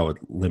and how it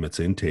limits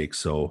intake.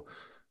 So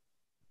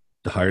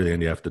the higher the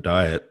NDF the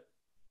diet,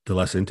 the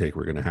less intake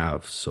we're going to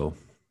have. So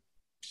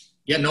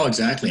yeah, no,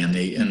 exactly. And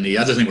the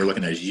other thing we're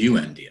looking at is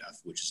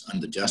UNDF, which is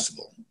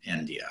undigestible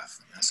NDF.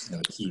 And that's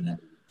kind of a key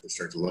number to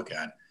start to look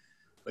at.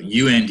 But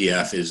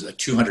UNDF is a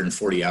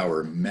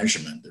 240-hour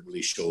measurement that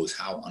really shows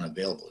how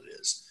unavailable it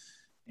is.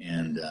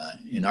 And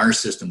in our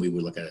system, we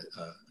would look at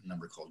a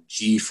number called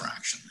G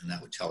fraction, and that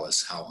would tell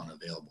us how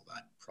unavailable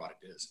that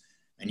product is.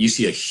 And you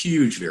see a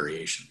huge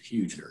variation.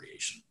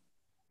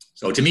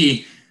 So to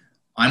me,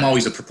 I'm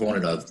always a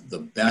proponent of the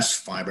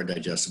best fiber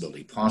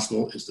digestibility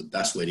possible is the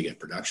best way to get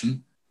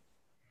production.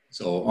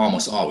 So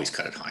almost always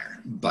cut it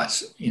higher.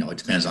 But, it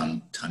depends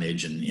on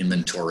tonnage and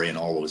inventory and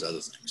all those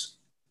other things.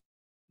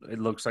 It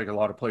looks like a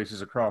lot of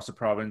places across the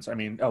province. I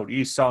mean, out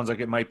east sounds like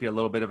it might be a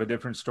little bit of a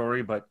different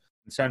story, but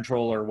in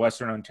central or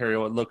western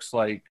Ontario, it looks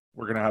like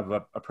we're going to have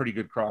a pretty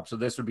good crop. So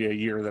this would be a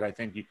year that I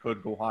think you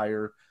could go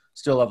higher,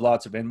 still have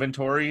lots of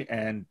inventory,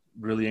 and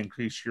really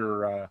increase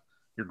your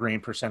grain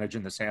percentage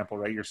in the sample,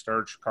 right? Your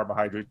starch,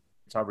 carbohydrates,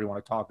 however you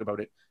want to talk about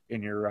it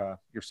in your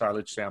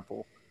silage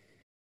sample.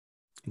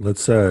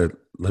 Let's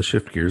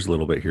shift gears a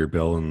little bit here,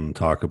 Bill, and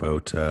talk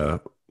about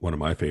one of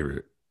my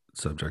favorite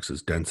subjects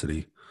is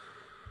density.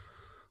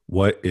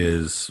 What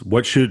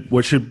should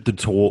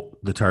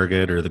the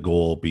target or the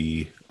goal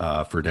be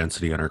for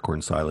density on our corn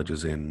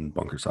silages in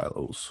bunker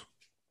silos?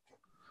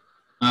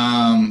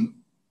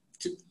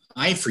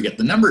 I forget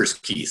the numbers,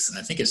 Keith.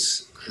 I think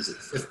is it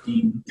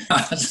 15?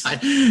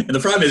 And the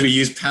problem is we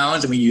use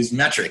pounds and we use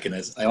metric, and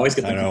I always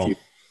get them confused.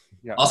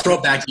 Yeah. I'll throw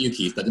it back to you,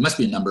 Keith, but there must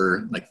be a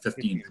number like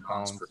 15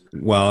 pounds.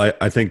 Well,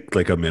 I think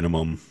like a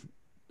minimum.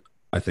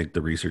 I think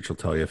the research will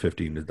tell you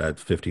 15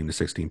 to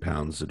 16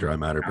 pounds of dry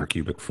matter per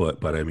cubic foot.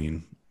 But I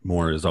mean,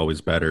 more is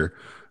always better,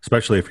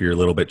 especially if you're a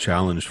little bit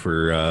challenged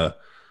for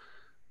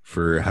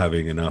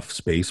having enough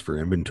space for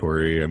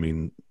inventory. I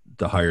mean,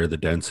 the higher the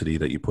density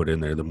that you put in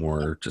there, the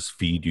more just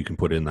feed you can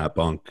put in that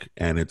bunk,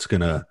 and it's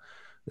gonna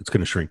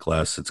shrink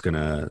less. It's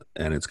gonna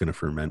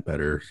ferment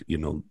better.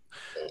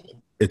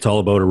 It's all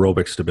about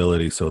aerobic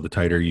stability. So the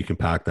tighter you can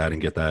pack that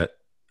and get that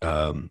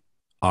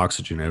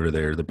oxygen out of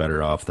there, the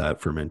better off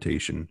that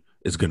fermentation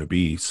is going to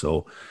be.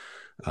 So,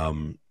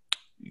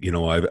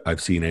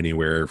 I've seen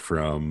anywhere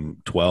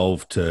from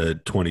 12 to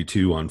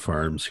 22 on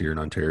farms here in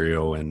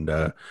Ontario. And,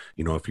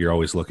 if you're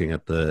always looking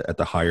at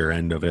the higher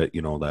end of it,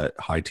 that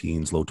high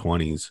teens, low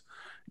 20s,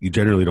 you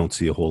generally don't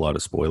see a whole lot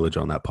of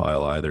spoilage on that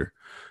pile either.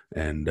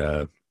 And,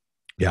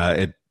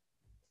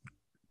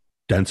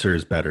 denser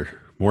is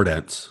better, more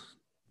dense.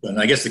 And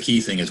I guess the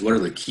key thing is, what are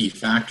the key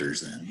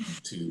factors then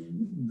to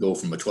go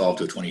from a 12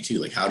 to a 22?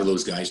 Like, how do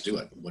those guys do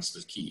it? What's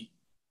the key?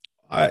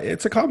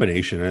 It's a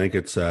combination. I think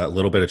it's a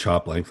little bit of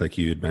chop length, like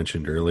you had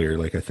mentioned earlier.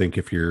 Like, I think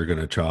if you're going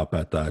to chop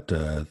at that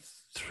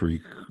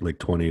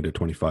 20 to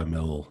 25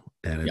 mil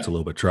and it's a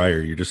little bit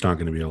drier, you're just not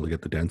going to be able to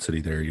get the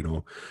density there.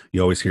 You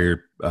always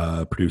hear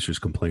producers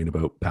complain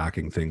about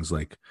packing things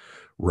like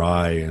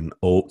rye and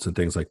oats and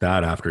things like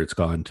that after it's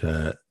gone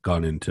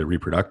into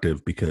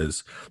reproductive,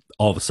 because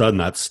all of a sudden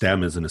that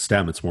stem isn't a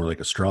stem, it's more like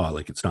a straw,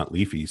 like it's not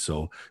leafy,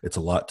 so it's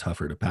a lot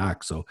tougher to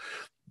pack. So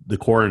the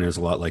corn is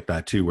a lot like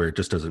that too, where it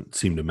just doesn't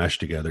seem to mesh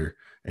together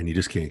and you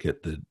just can't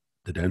get the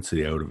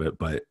density out of it.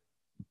 But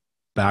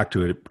back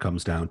to it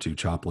comes down to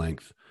chop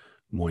length,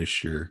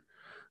 moisture,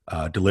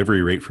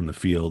 delivery rate from the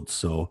field.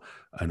 So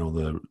I know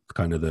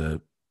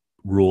the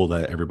rule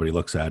that everybody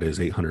looks at is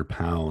 800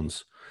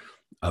 pounds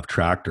of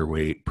tractor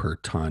weight per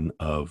ton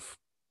of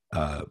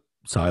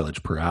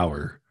silage per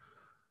hour.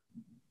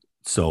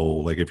 So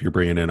like if you're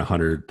bringing in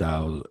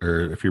 100,000, or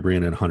if you're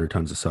bringing in 100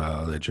 tons of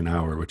silage an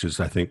hour, which is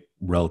I think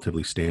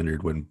relatively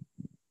standard when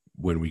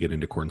we get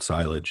into corn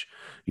silage,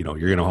 you're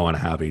going to want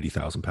to have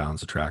 80,000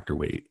 pounds of tractor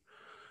weight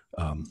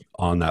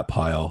on that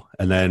pile.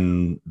 And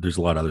then there's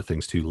a lot of other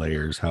things too,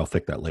 layers, how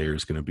thick that layer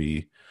is going to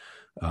be,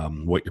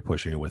 what you're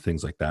pushing it with,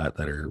 things like that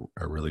are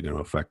really going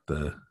to affect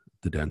the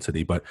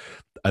density. But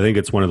I think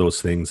it's one of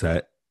those things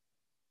that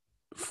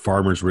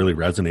farmers really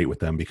resonate with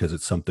them because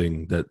it's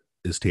something that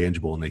is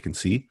tangible and they can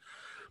see.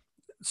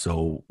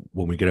 So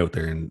when we get out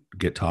there and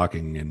get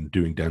talking and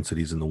doing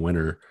densities in the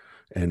winter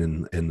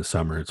and in the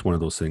summer, it's one of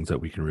those things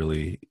that we can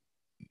really,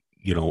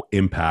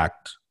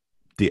 impact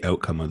the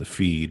outcome of the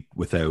feed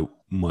without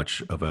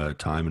much of a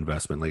time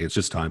investment. Like it's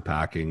just time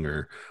packing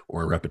or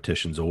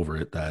repetitions over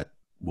it that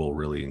will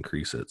really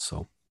increase it.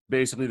 So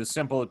basically the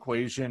simple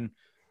equation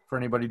for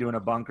anybody doing a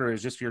bunker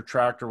is just your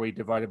tractor weight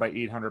divided by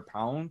 800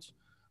 pounds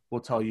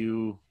will tell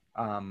you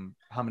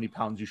how many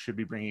pounds you should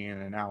be bringing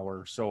in an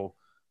hour. So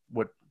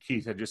what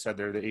Keith had just said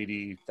there, the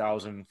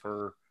 80,000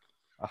 for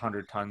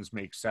 100 tons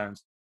makes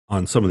sense.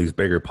 On some of these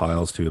bigger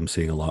piles too, I'm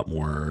seeing a lot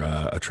more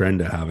a trend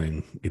to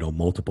having,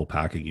 multiple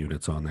packing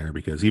units on there,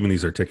 because even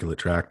these articulate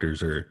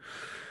tractors are,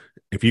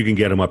 if you can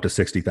get them up to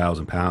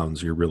 60,000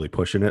 pounds, you're really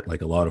pushing it.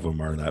 Like a lot of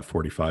them are that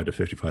 45 to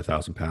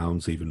 55,000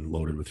 pounds, even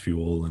loaded with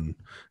fuel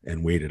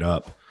and weighted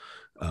up.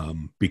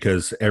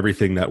 Because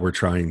everything that we're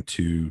trying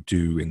to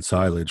do in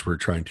silage, we're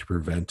trying to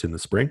prevent in the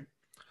spring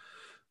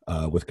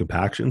with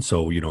compaction.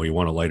 So, you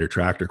want a lighter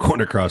tractor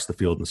going across the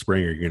field in the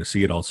spring, or you're going to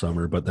see it all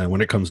summer. But then when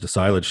it comes to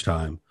silage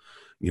time,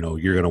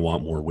 you're going to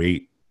want more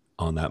weight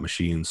on that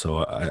machine.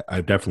 So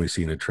I've definitely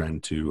seen a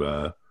trend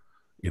to,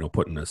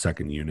 putting a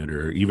second unit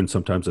or even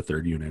sometimes a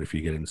third unit if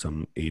you get in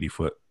some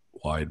 80-foot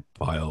wide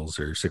piles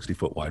or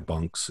 60-foot wide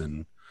bunks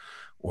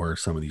or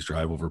some of these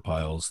drive over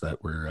piles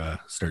that we're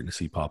starting to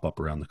see pop up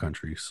around the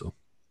country. So.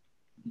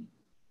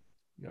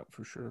 Yeah,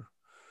 for sure.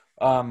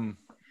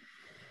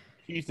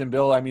 Keith and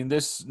Bill,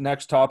 this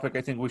next topic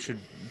I think we should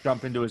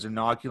jump into is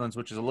inoculants,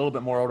 which is a little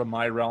bit more out of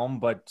my realm,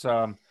 but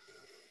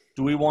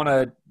do we want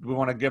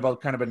to give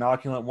out kind of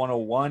inoculant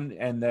 101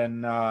 and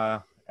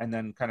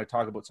then kind of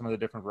talk about some of the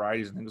different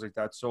varieties and things like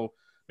that? So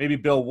maybe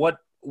Bill, what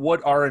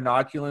are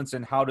inoculants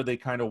and how do they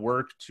kind of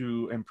work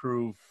to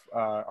improve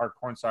our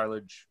corn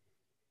silage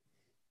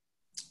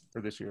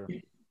for this year?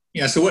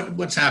 Yeah, so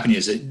what's happening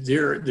is that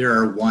there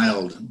are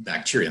wild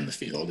bacteria in the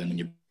field, and when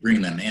you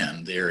bring them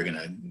in, they're going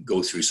to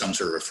go through some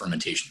sort of a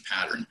fermentation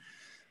pattern.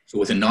 So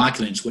with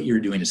inoculants, what you're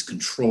doing is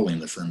controlling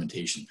the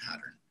fermentation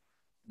pattern.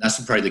 That's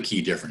probably the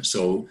key difference.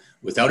 So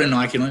without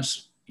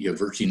inoculants, you have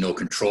virtually no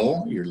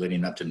control. You're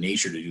letting it up to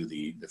nature to do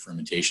the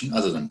fermentation,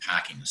 other than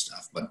packing and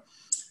stuff. But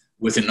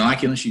with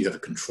inoculants, you have a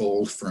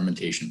controlled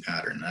fermentation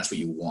pattern, and that's what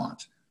you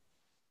want.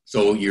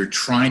 So you're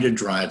trying to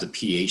drive the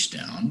pH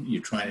down.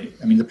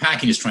 The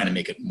packing is trying to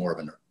make it more of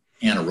an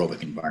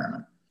anaerobic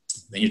environment.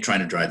 Then you're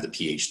trying to drive the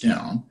pH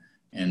down.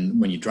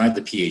 And when you drive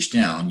the pH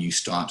down, you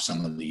stop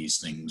some of these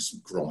things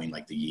growing,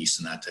 like the yeast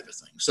and that type of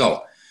thing.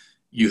 So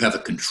you have a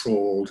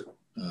controlled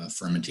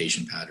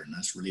fermentation pattern.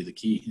 That's really the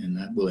key. And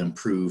that will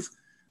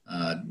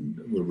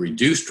will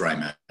reduce dry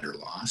matter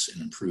loss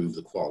and improve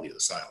the quality of the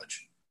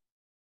silage.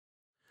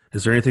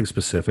 Is there anything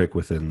specific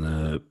within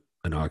the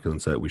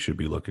inoculants that we should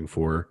be looking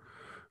for,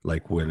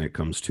 like when it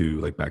comes to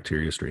like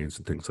bacteria strains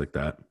and things like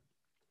that?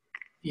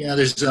 Yeah,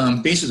 there's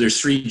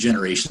there's three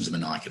generations of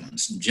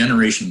inoculants.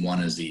 Generation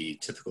one is the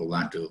typical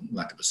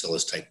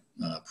lactobacillus type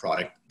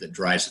product that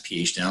drives the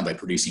pH down by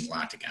producing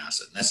lactic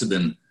acid. And that's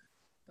been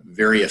a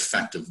very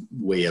effective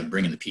way of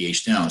bringing the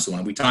pH down. So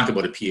when we talk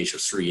about a pH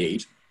of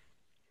 3.8,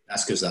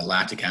 that's because that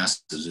lactic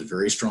acid is a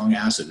very strong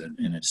acid,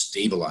 and it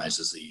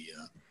stabilizes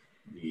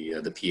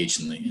the pH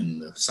in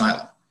the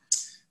silo.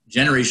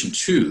 Generation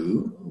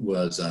two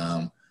was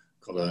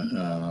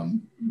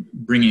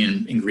bringing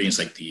in ingredients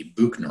like the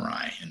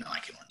Buchneri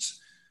inoculants.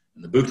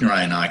 And the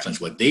Buchneri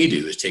inoculants, what they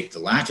do is take the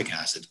lactic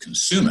acid,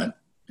 consume it,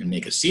 and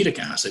make acetic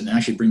acid, and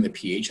actually bring the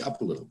pH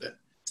up a little bit.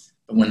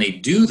 But when they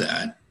do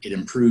that, it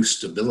improves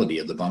stability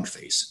of the bunk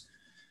face.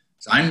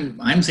 So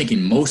I'm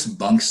thinking most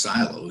bunk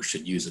silos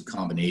should use a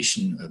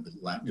combination of the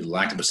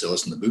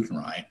lactobacillus and the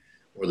Buchneri,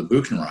 or the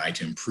Buchneri,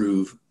 to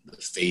improve the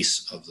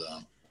face of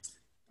the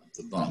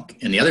bunk.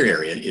 And the other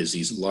area is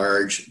these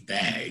large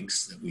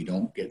bags that we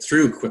don't get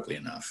through quickly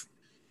enough.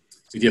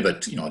 So if you have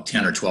a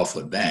 10 or 12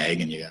 foot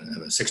bag and you have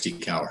a 60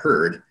 cow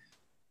herd,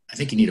 I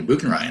think you need a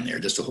Buchneri in there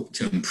just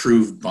to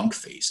improve bunk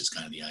face is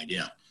kind of the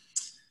idea.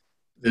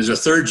 There's a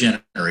third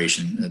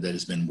generation that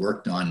has been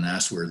worked on, and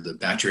that's where the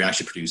bacteria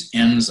actually produce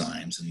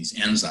enzymes, and these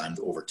enzymes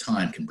over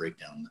time can break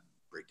down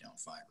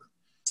fiber.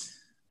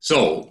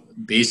 So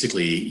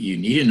basically, you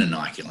need an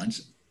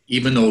inoculant,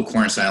 even though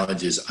corn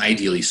silage is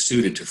ideally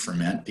suited to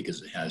ferment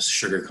because it has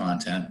sugar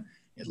content,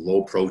 it has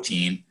low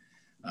protein,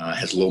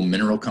 has low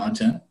mineral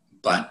content,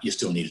 but you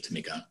still need it to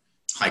make a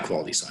high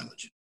quality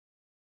silage.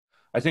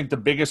 I think the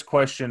biggest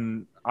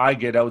question I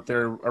get out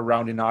there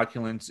around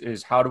inoculants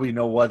is how do we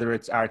know whether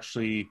it's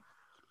actually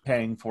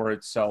paying for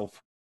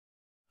itself?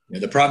 Yeah,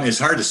 the problem is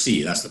hard to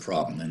see. That's the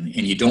problem, and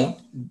you don't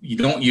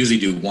usually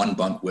do one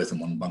bunk with and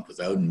one bunk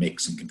without and make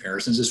some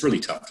comparisons. It's really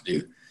tough to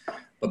do.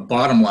 But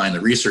bottom line, the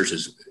research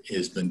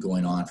has been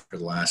going on for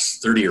the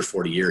last 30 or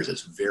 40 years.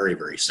 It's very,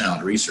 very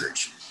sound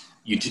research.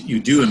 You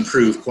do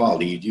improve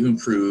quality. You do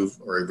improve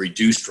or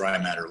reduce dry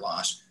matter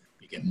loss.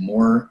 You get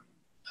more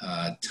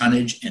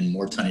tonnage and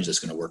more tonnage that's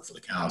going to work for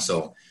the cow.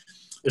 So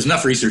there's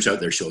enough research out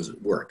there shows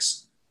it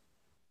works.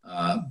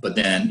 But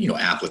then,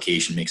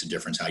 application makes a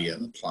difference, how you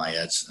apply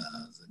it,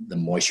 the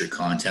moisture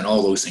content,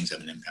 all those things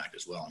have an impact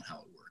as well on how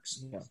it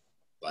works. Yeah.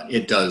 But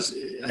it does.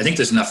 I think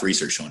there's enough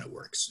research showing it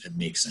works. It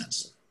makes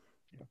sense.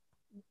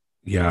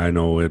 Yeah, I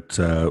know it.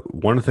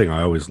 One thing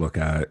I always look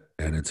at,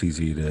 and it's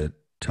easy to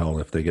tell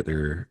if they get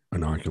their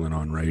inoculant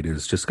on right,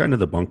 is just kind of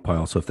the bunk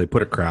pile. So if they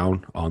put a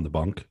crown on the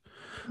bunk,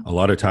 a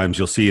lot of times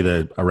you'll see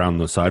that around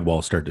the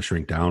sidewall start to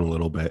shrink down a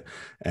little bit.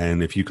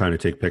 And if you kind of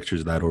take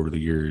pictures of that over the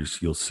years,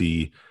 you'll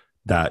see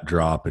that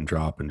drop and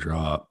drop and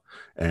drop.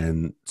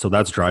 And so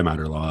that's dry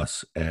matter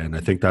loss. And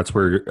I think that's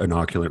where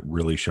inoculant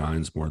really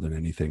shines more than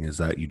anything, is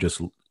that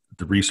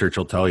the research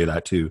will tell you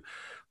that too.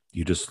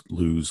 You just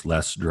lose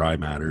less dry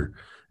matter.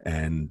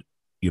 And,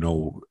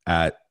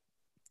 at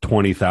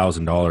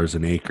 $20,000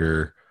 an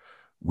acre,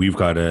 we've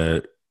got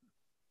to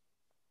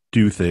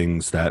do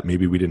things that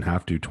maybe we didn't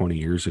have to 20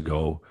 years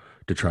ago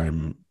to try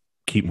and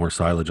keep more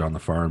silage on the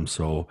farm.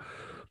 So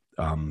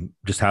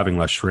just having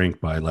less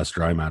shrink by less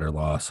dry matter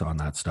loss on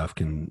that stuff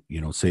can,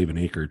 save an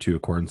acre or two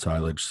of corn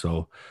silage.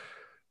 So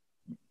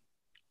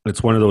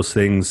it's one of those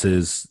things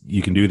is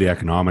you can do the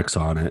economics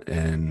on it.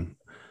 And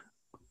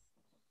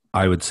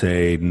I would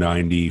say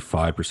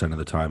 95% of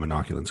the time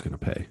inoculant's going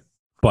to pay.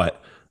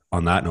 But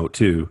on that note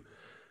too,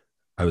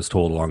 I was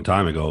told a long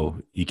time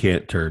ago, you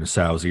can't turn a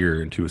sow's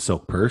ear into a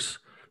silk purse.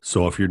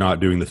 So if you're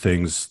not doing the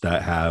things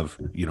that have,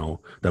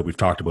 that we've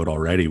talked about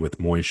already with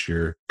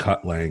moisture,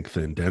 cut length,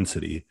 and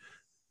density,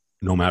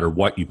 no matter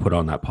what you put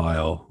on that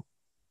pile,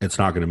 it's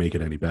not going to make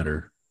it any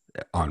better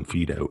on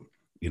feed out.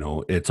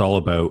 It's all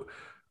about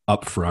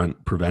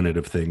upfront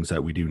preventative things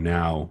that we do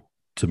now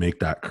to make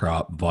that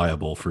crop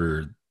viable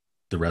for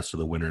the rest of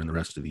the winter and the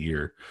rest of the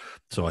year.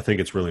 So I think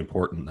it's really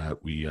important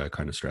that we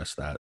kind of stress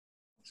that.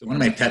 So one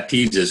of my pet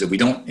peeves is if we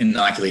don't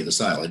inoculate the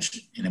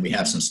silage and then we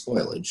have some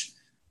spoilage,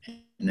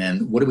 and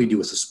then what do we do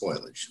with the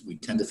spoilage? We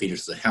tend to feed it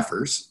to the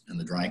heifers and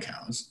the dry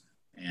cows,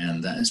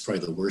 and that is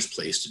probably the worst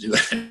place to do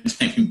it.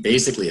 I mean,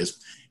 basically,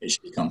 it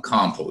should become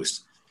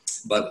compost.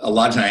 But a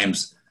lot of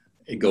times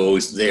it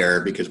goes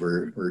there because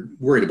we're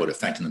worried about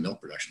affecting the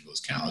milk production of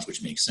those cows,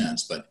 which makes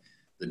sense. But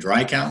the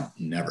dry cow,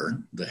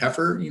 never. The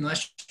heifer,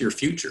 that's your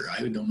future.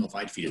 I don't know if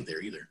I'd feed it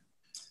there either.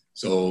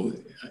 So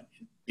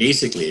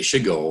basically, it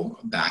should go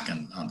back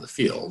on the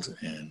field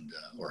and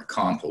or a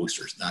compost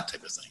or that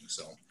type of thing.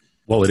 So,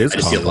 well, it is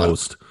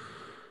compost.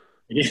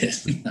 It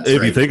is.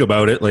 If you think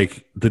about it,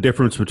 like the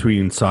difference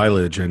between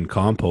silage and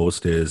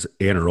compost is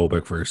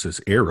anaerobic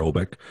versus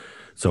aerobic.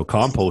 So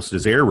compost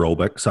is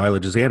aerobic,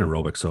 silage is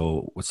anaerobic.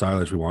 So with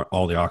silage, we want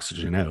all the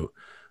oxygen out.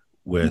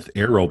 With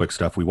aerobic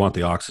stuff, we want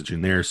the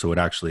oxygen there, so it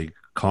actually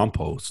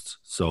composts.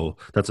 So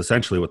that's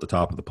essentially what the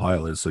top of the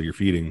pile is. So you're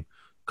feeding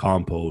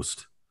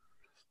compost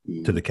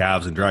to the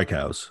calves and dry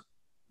cows.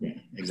 Yeah,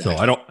 exactly.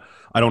 So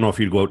I don't know if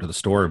you'd go out to the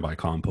store and buy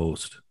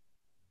compost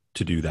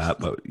to do that,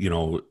 but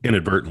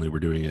inadvertently we're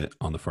doing it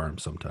on the farm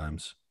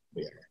sometimes.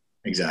 Yeah,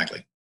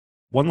 exactly.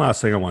 One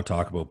last thing I want to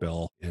talk about,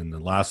 Bill, and the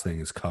last thing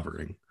is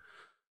covering.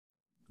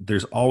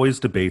 There's always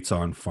debates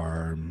on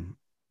farm.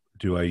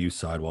 Do I use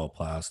sidewall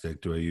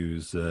plastic? Do I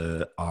use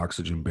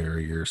oxygen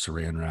barrier,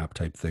 saran wrap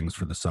type things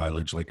for the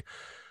silage? Like,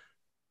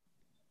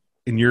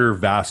 in your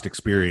vast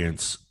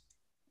experience,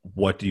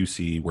 what do you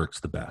see works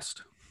the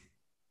best?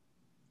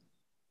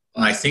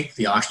 I think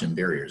the oxygen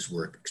barriers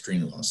work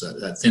extremely well. So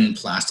that thin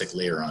plastic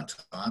layer on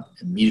top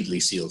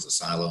immediately seals the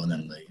silo, and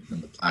then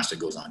the plastic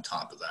goes on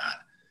top of that.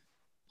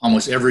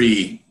 Almost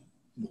every,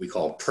 what we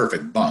call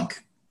perfect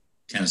bunk,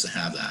 tends to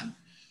have that.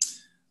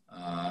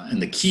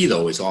 And the key,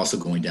 though, is also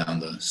going down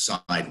the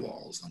side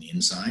walls on the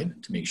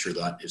inside to make sure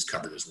that is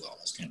covered as well.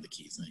 That's kind of the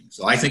key thing.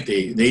 So I think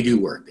they do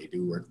work. They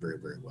do work very,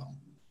 very well.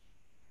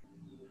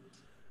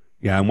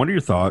 Yeah, and what are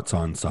your thoughts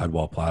on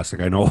sidewall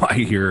plastic? I know I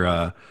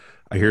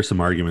hear some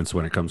arguments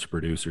when it comes to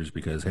producers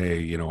because,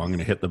 hey, I'm going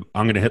to hit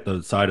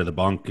the side of the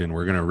bunk and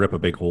we're going to rip a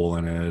big hole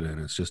in it and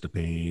it's just a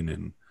pain.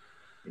 And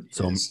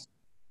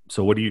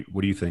so what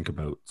do you think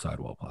about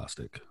sidewall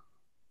plastic?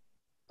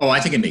 Oh, I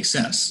think it makes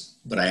sense,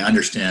 but I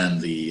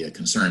understand the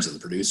concerns of the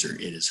producer.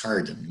 It is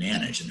hard to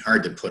manage and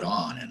hard to put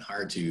on and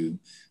hard to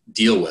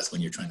deal with when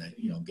you're trying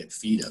to, get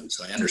feed out.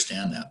 So I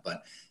understand that,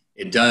 but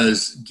it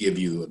does give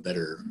you a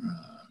better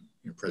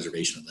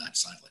preservation of that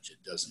silage.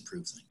 It does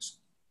improve things.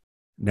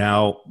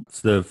 Now,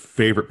 it's the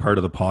favorite part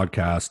of the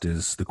podcast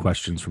is the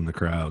questions from the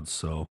crowds.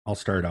 So I'll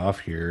start off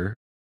here.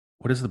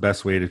 What is the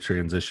best way to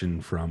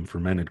transition from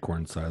fermented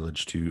corn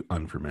silage to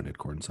unfermented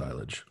corn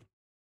silage?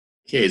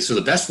 Okay, so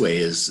the best way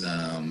is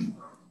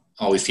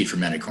always feed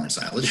fermented corn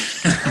silage.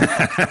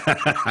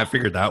 I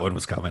figured that one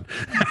was coming.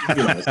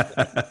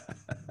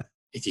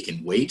 If you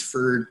can wait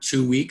for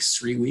 2 weeks,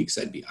 3 weeks,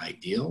 that'd be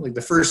ideal. Like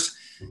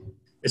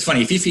it's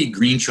funny, if you feed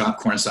green chopped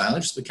corn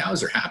silage, the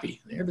cows are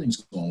happy. Everything's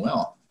going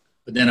well.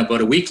 But then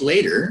about a week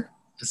later,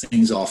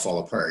 things all fall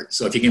apart.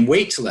 So if you can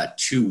wait till that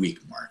 2 week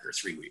mark or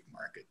 3 week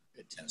mark,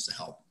 it tends to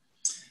help.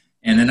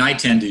 And then I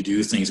tend to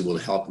do things that will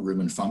help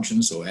rumen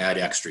function. So add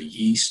extra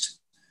yeast,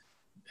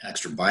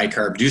 extra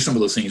bicarb, do some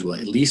of those things will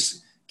at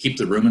least keep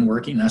the rumen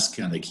working. That's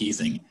kind of the key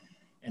thing.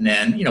 And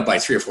then, by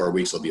 3 or 4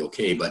 weeks, it'll be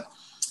okay. But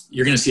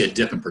you're going to see a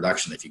dip in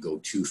production if you go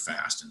too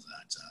fast into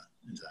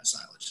that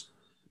silage.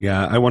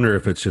 Yeah, I wonder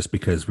if it's just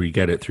because we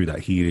get it through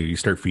that heat. You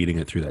start feeding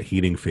it through that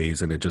heating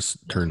phase, and it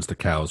just turns the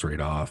cows right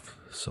off.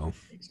 So,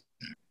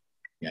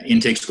 yeah,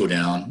 intakes go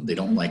down. They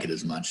don't like it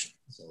as much.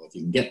 So if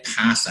you can get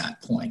past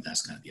that point,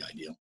 that's kind of the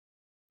ideal.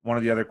 One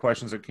of the other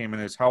questions that came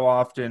in is how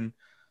often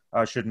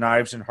should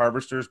knives and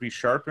harvesters be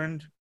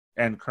sharpened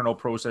and kernel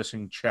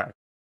processing checked?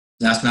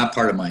 That's not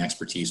part of my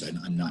expertise.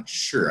 I'm not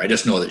sure. I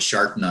just know that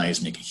sharp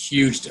knives make a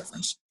huge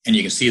difference. And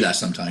you can see that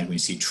sometimes when you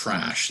see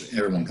trash.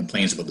 Everyone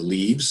complains about the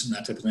leaves and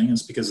that type of thing.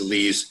 It's because the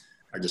leaves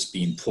are just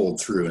being pulled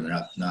through and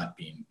they're not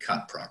being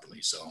cut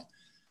properly. So,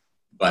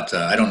 but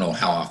I don't know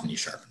how often you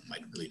sharpen them. I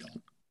really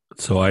don't.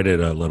 So I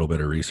did a little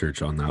bit of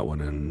research on that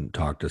one and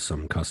talked to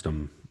some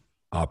custom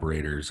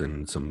operators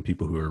and some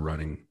people who are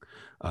running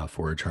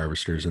forage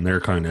harvesters, and their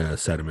kind of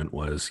sentiment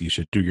was you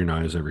should do your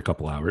knives every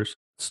couple hours,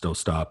 still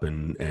stop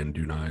and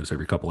do knives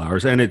every couple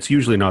hours. And it's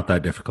usually not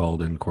that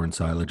difficult in corn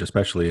silage,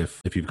 especially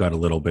if you've got a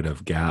little bit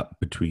of gap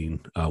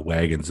between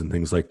wagons and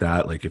things like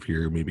that. Like if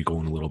you're maybe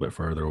going a little bit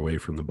farther away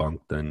from the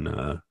bunk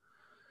than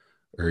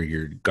or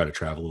you're got to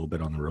travel a little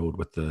bit on the road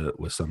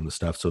with some of the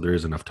stuff. So there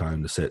is enough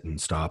time to sit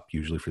and stop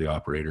usually for the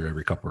operator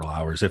every couple of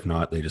hours. If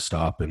not, they just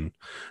stop, and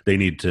they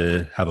need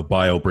to have a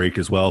bio break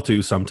as well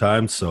too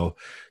sometimes. So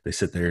they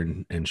sit there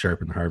and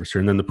sharpen the harvester.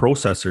 And then the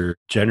processor,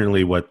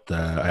 generally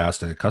I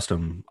asked a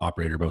custom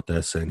operator about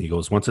this, and he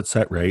goes, once it's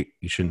set right,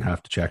 you shouldn't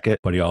have to check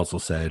it. But he also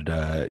said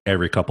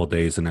every couple of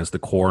days, and as the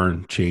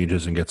corn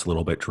changes and gets a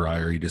little bit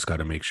drier, you just got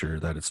to make sure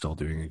that it's still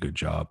doing a good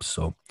job.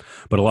 So,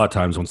 but a lot of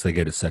times once they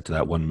get it set to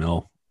that 1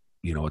 mil,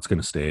 it's going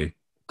to stay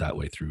that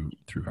way through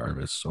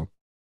harvest. So,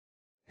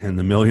 and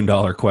the $1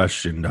 million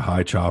question, to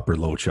high chop or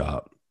low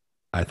chop,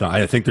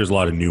 I think there's a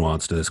lot of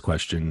nuance to this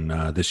question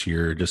this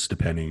year, just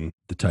depending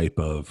the type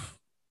of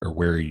or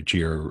where you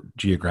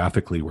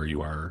geographically where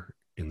you are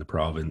in the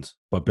province.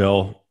 But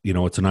Bill,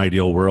 it's an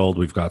ideal world.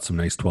 We've got some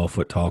nice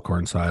 12-foot tall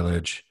corn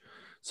silage,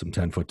 some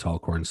 10-foot tall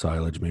corn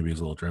silage. Maybe it's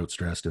a little drought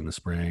stressed in the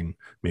spring.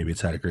 Maybe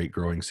it's had a great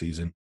growing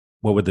season.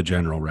 What would the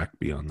general rec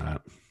be on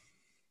that?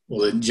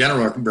 Well, the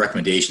general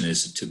recommendation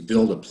is to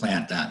build a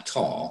plant that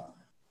tall.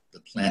 The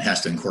plant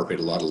has to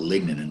incorporate a lot of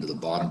lignin into the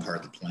bottom part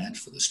of the plant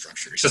for the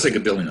structure. It's just like a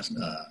building,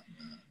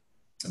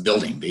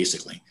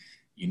 basically.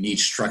 You need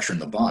structure in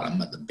the bottom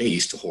at the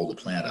base to hold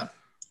the plant up.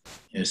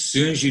 And as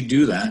soon as you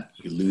do that,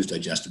 you lose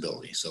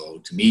digestibility. So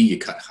to me, you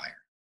cut higher.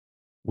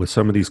 With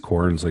some of these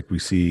corns, like we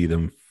see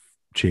them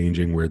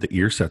changing where the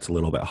ear set's a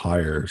little bit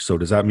higher. So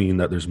does that mean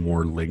that there's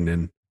more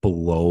lignin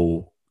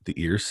below the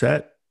ear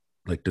set?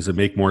 Like, does it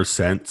make more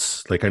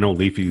sense? Like, I know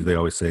leafy, they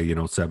always say,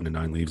 7 to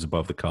 9 leaves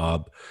above the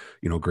cob,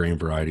 grain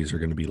varieties are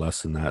going to be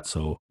less than that.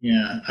 So,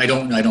 yeah, I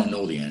don't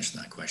know the answer to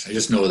that question. I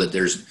just know that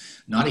there's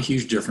not a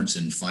huge difference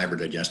in fiber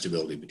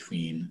digestibility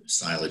between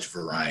silage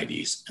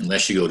varieties,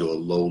 unless you go to a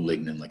low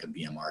lignin, like a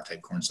BMR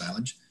type corn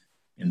silage.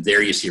 And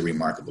there you see a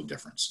remarkable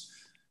difference.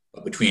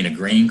 But between a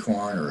grain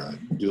corn or a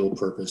dual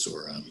purpose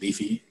or a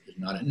leafy,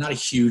 not a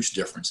huge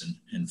difference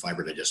in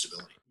fiber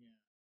digestibility.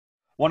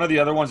 One of the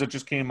other ones that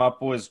just came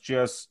up was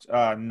just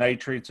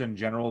nitrates in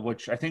general,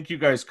 which I think you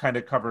guys kind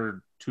of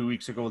covered 2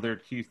 weeks ago there,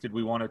 Keith. Did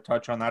we want to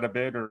touch on that a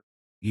bit? Or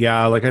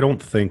yeah, like I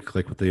don't think,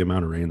 like with the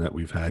amount of rain that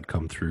we've had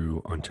come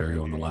through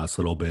Ontario in the last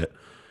little bit,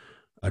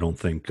 I don't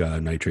think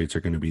nitrates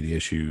are going to be the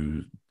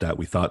issue that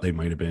we thought they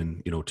might have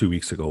been, 2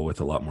 weeks ago with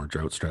a lot more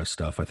drought stress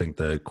stuff. I think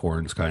the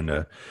corn's kind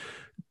of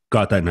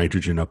got that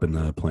nitrogen up in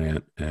the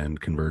plant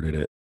and converted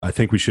it. I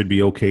think we should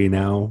be okay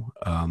now.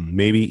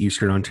 Maybe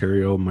Eastern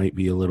Ontario might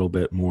be a little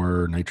bit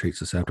more nitrate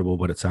susceptible,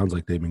 but it sounds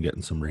like they've been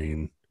getting some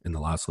rain in the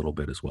last little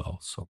bit as well.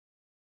 So,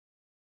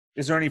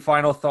 is there any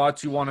final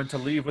thoughts you wanted to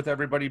leave with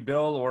everybody,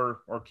 Bill or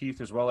Keith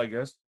as well, I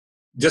guess?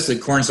 Just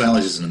that corn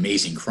silage is an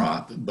amazing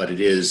crop, but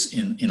it is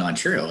in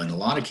Ontario, in a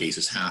lot of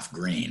cases, half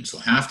grain. So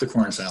half the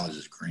corn silage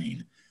is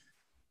grain.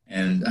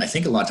 And I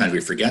think a lot of times we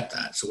forget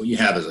that. So what you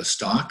have is a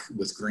stalk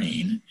with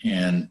grain,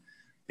 and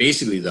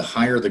basically, the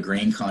higher the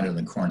grain content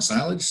in the corn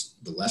silage,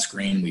 the less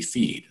grain we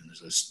feed. And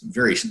there's a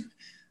very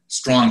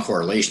strong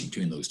correlation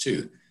between those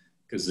two,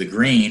 because the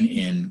grain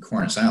in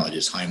corn silage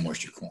is high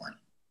moisture corn.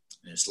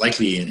 And it's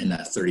likely in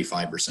that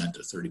 35% to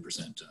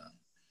 30%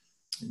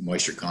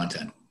 moisture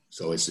content.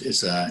 So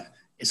it's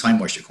high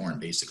moisture corn,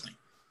 basically.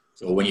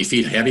 So when you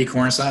feed heavy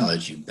corn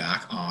silage, you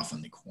back off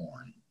on the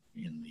corn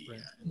in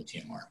the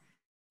TMR.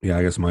 Yeah,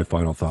 I guess my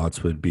final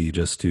thoughts would be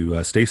just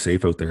to stay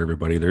safe out there,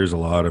 everybody. There's a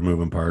lot of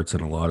moving parts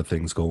and a lot of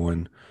things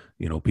going.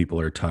 People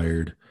are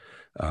tired.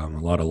 A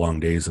lot of long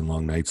days and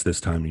long nights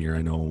this time of year.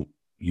 I know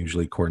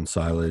usually corn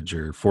silage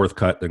or fourth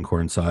cut, then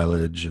corn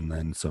silage, and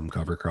then some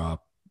cover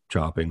crop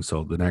chopping.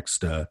 So the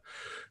next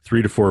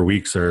 3 to 4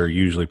 weeks are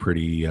usually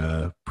pretty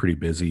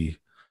busy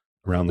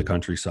around the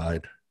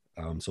countryside.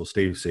 So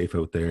stay safe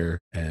out there,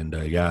 and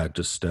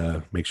just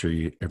make sure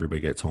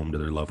everybody gets home to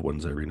their loved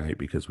ones every night,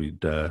 because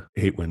we'd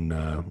hate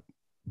when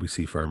we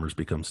see farmers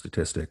become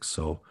statistics.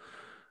 So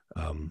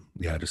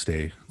just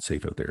stay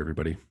safe out there,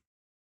 everybody.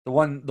 The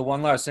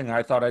one last thing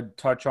I thought I'd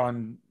touch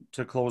on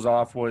to close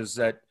off was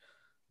that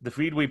the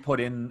feed we put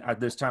in at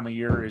this time of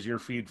year is your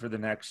feed for the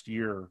next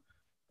year.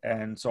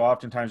 And so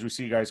oftentimes we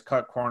see guys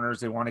cut corners.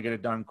 They want to get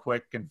it done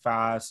quick and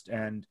fast.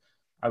 And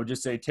I would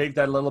just say take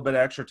that little bit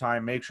of extra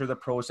time, make sure the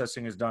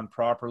processing is done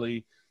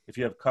properly. If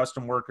you have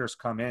custom workers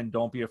come in,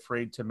 don't be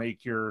afraid to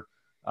make your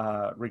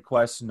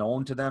requests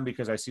known to them,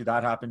 because I see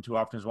that happen too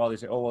often as well. They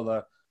say, oh, well,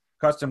 the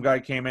custom guy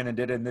came in and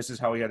did it, and this is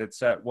how he had it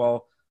set.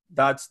 Well,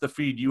 that's the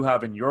feed you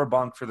have in your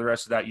bunk for the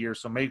rest of that year.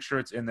 So make sure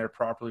it's in there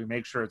properly.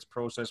 Make sure it's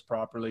processed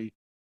properly.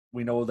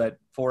 We know that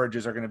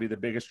forages are going to be the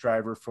biggest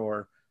driver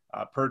for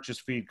purchase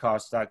feed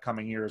costs that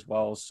coming year as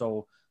well.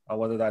 So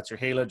whether that's your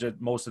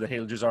haylage, most of the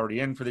haylage is already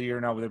in for the year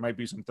now, but there might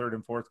be some third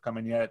and fourth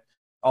coming yet.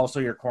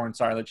 Also, your corn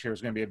silage here is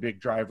going to be a big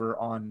driver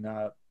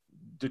on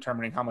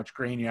determining how much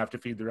grain you have to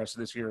feed the rest of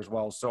this year as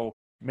well. So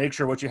make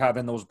sure what you have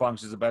in those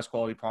bunks is the best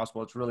quality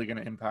possible. It's really going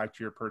to impact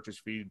your purchase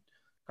feed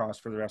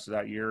cost for the rest of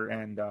that year,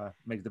 and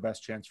make the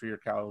best chance for your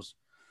cows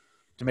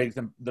to make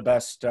them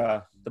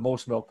the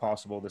most milk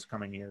possible this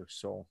coming year.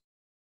 So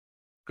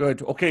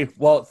good. Okay.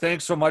 Well,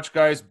 thanks so much,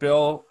 guys.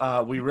 Bill,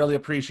 we really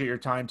appreciate your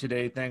time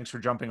today. Thanks for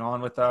jumping on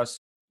with us.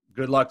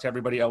 Good luck to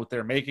everybody out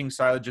there making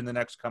silage in the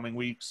next coming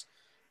weeks,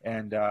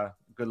 and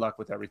good luck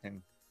with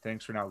everything.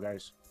 Thanks for now,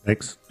 guys.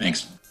 Thanks.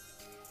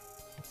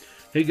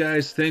 Hey,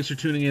 guys. Thanks for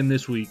tuning in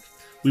this week.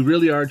 We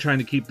really are trying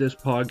to keep this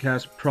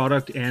podcast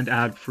product and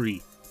ad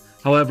free.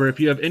 However, if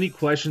you have any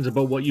questions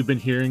about what you've been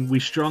hearing, we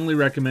strongly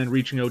recommend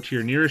reaching out to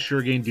your nearest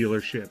SureGain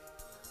dealership.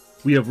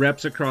 We have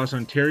reps across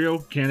Ontario,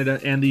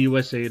 Canada, and the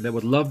USA that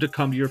would love to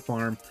come to your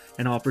farm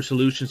and offer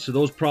solutions to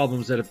those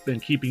problems that have been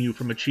keeping you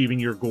from achieving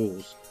your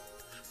goals.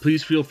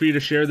 Please feel free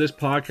to share this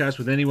podcast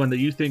with anyone that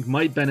you think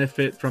might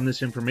benefit from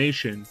this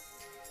information,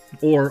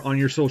 or on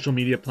your social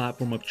media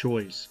platform of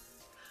choice.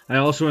 I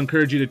also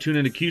encourage you to tune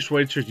into Keith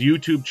Schweitzer's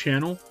YouTube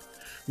channel.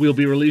 We'll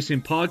be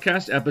releasing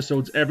podcast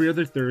episodes every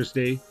other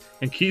Thursday,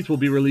 and Keith will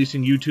be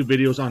releasing YouTube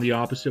videos on the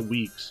opposite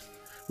weeks.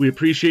 We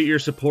appreciate your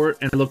support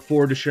and look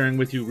forward to sharing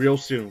with you real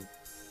soon.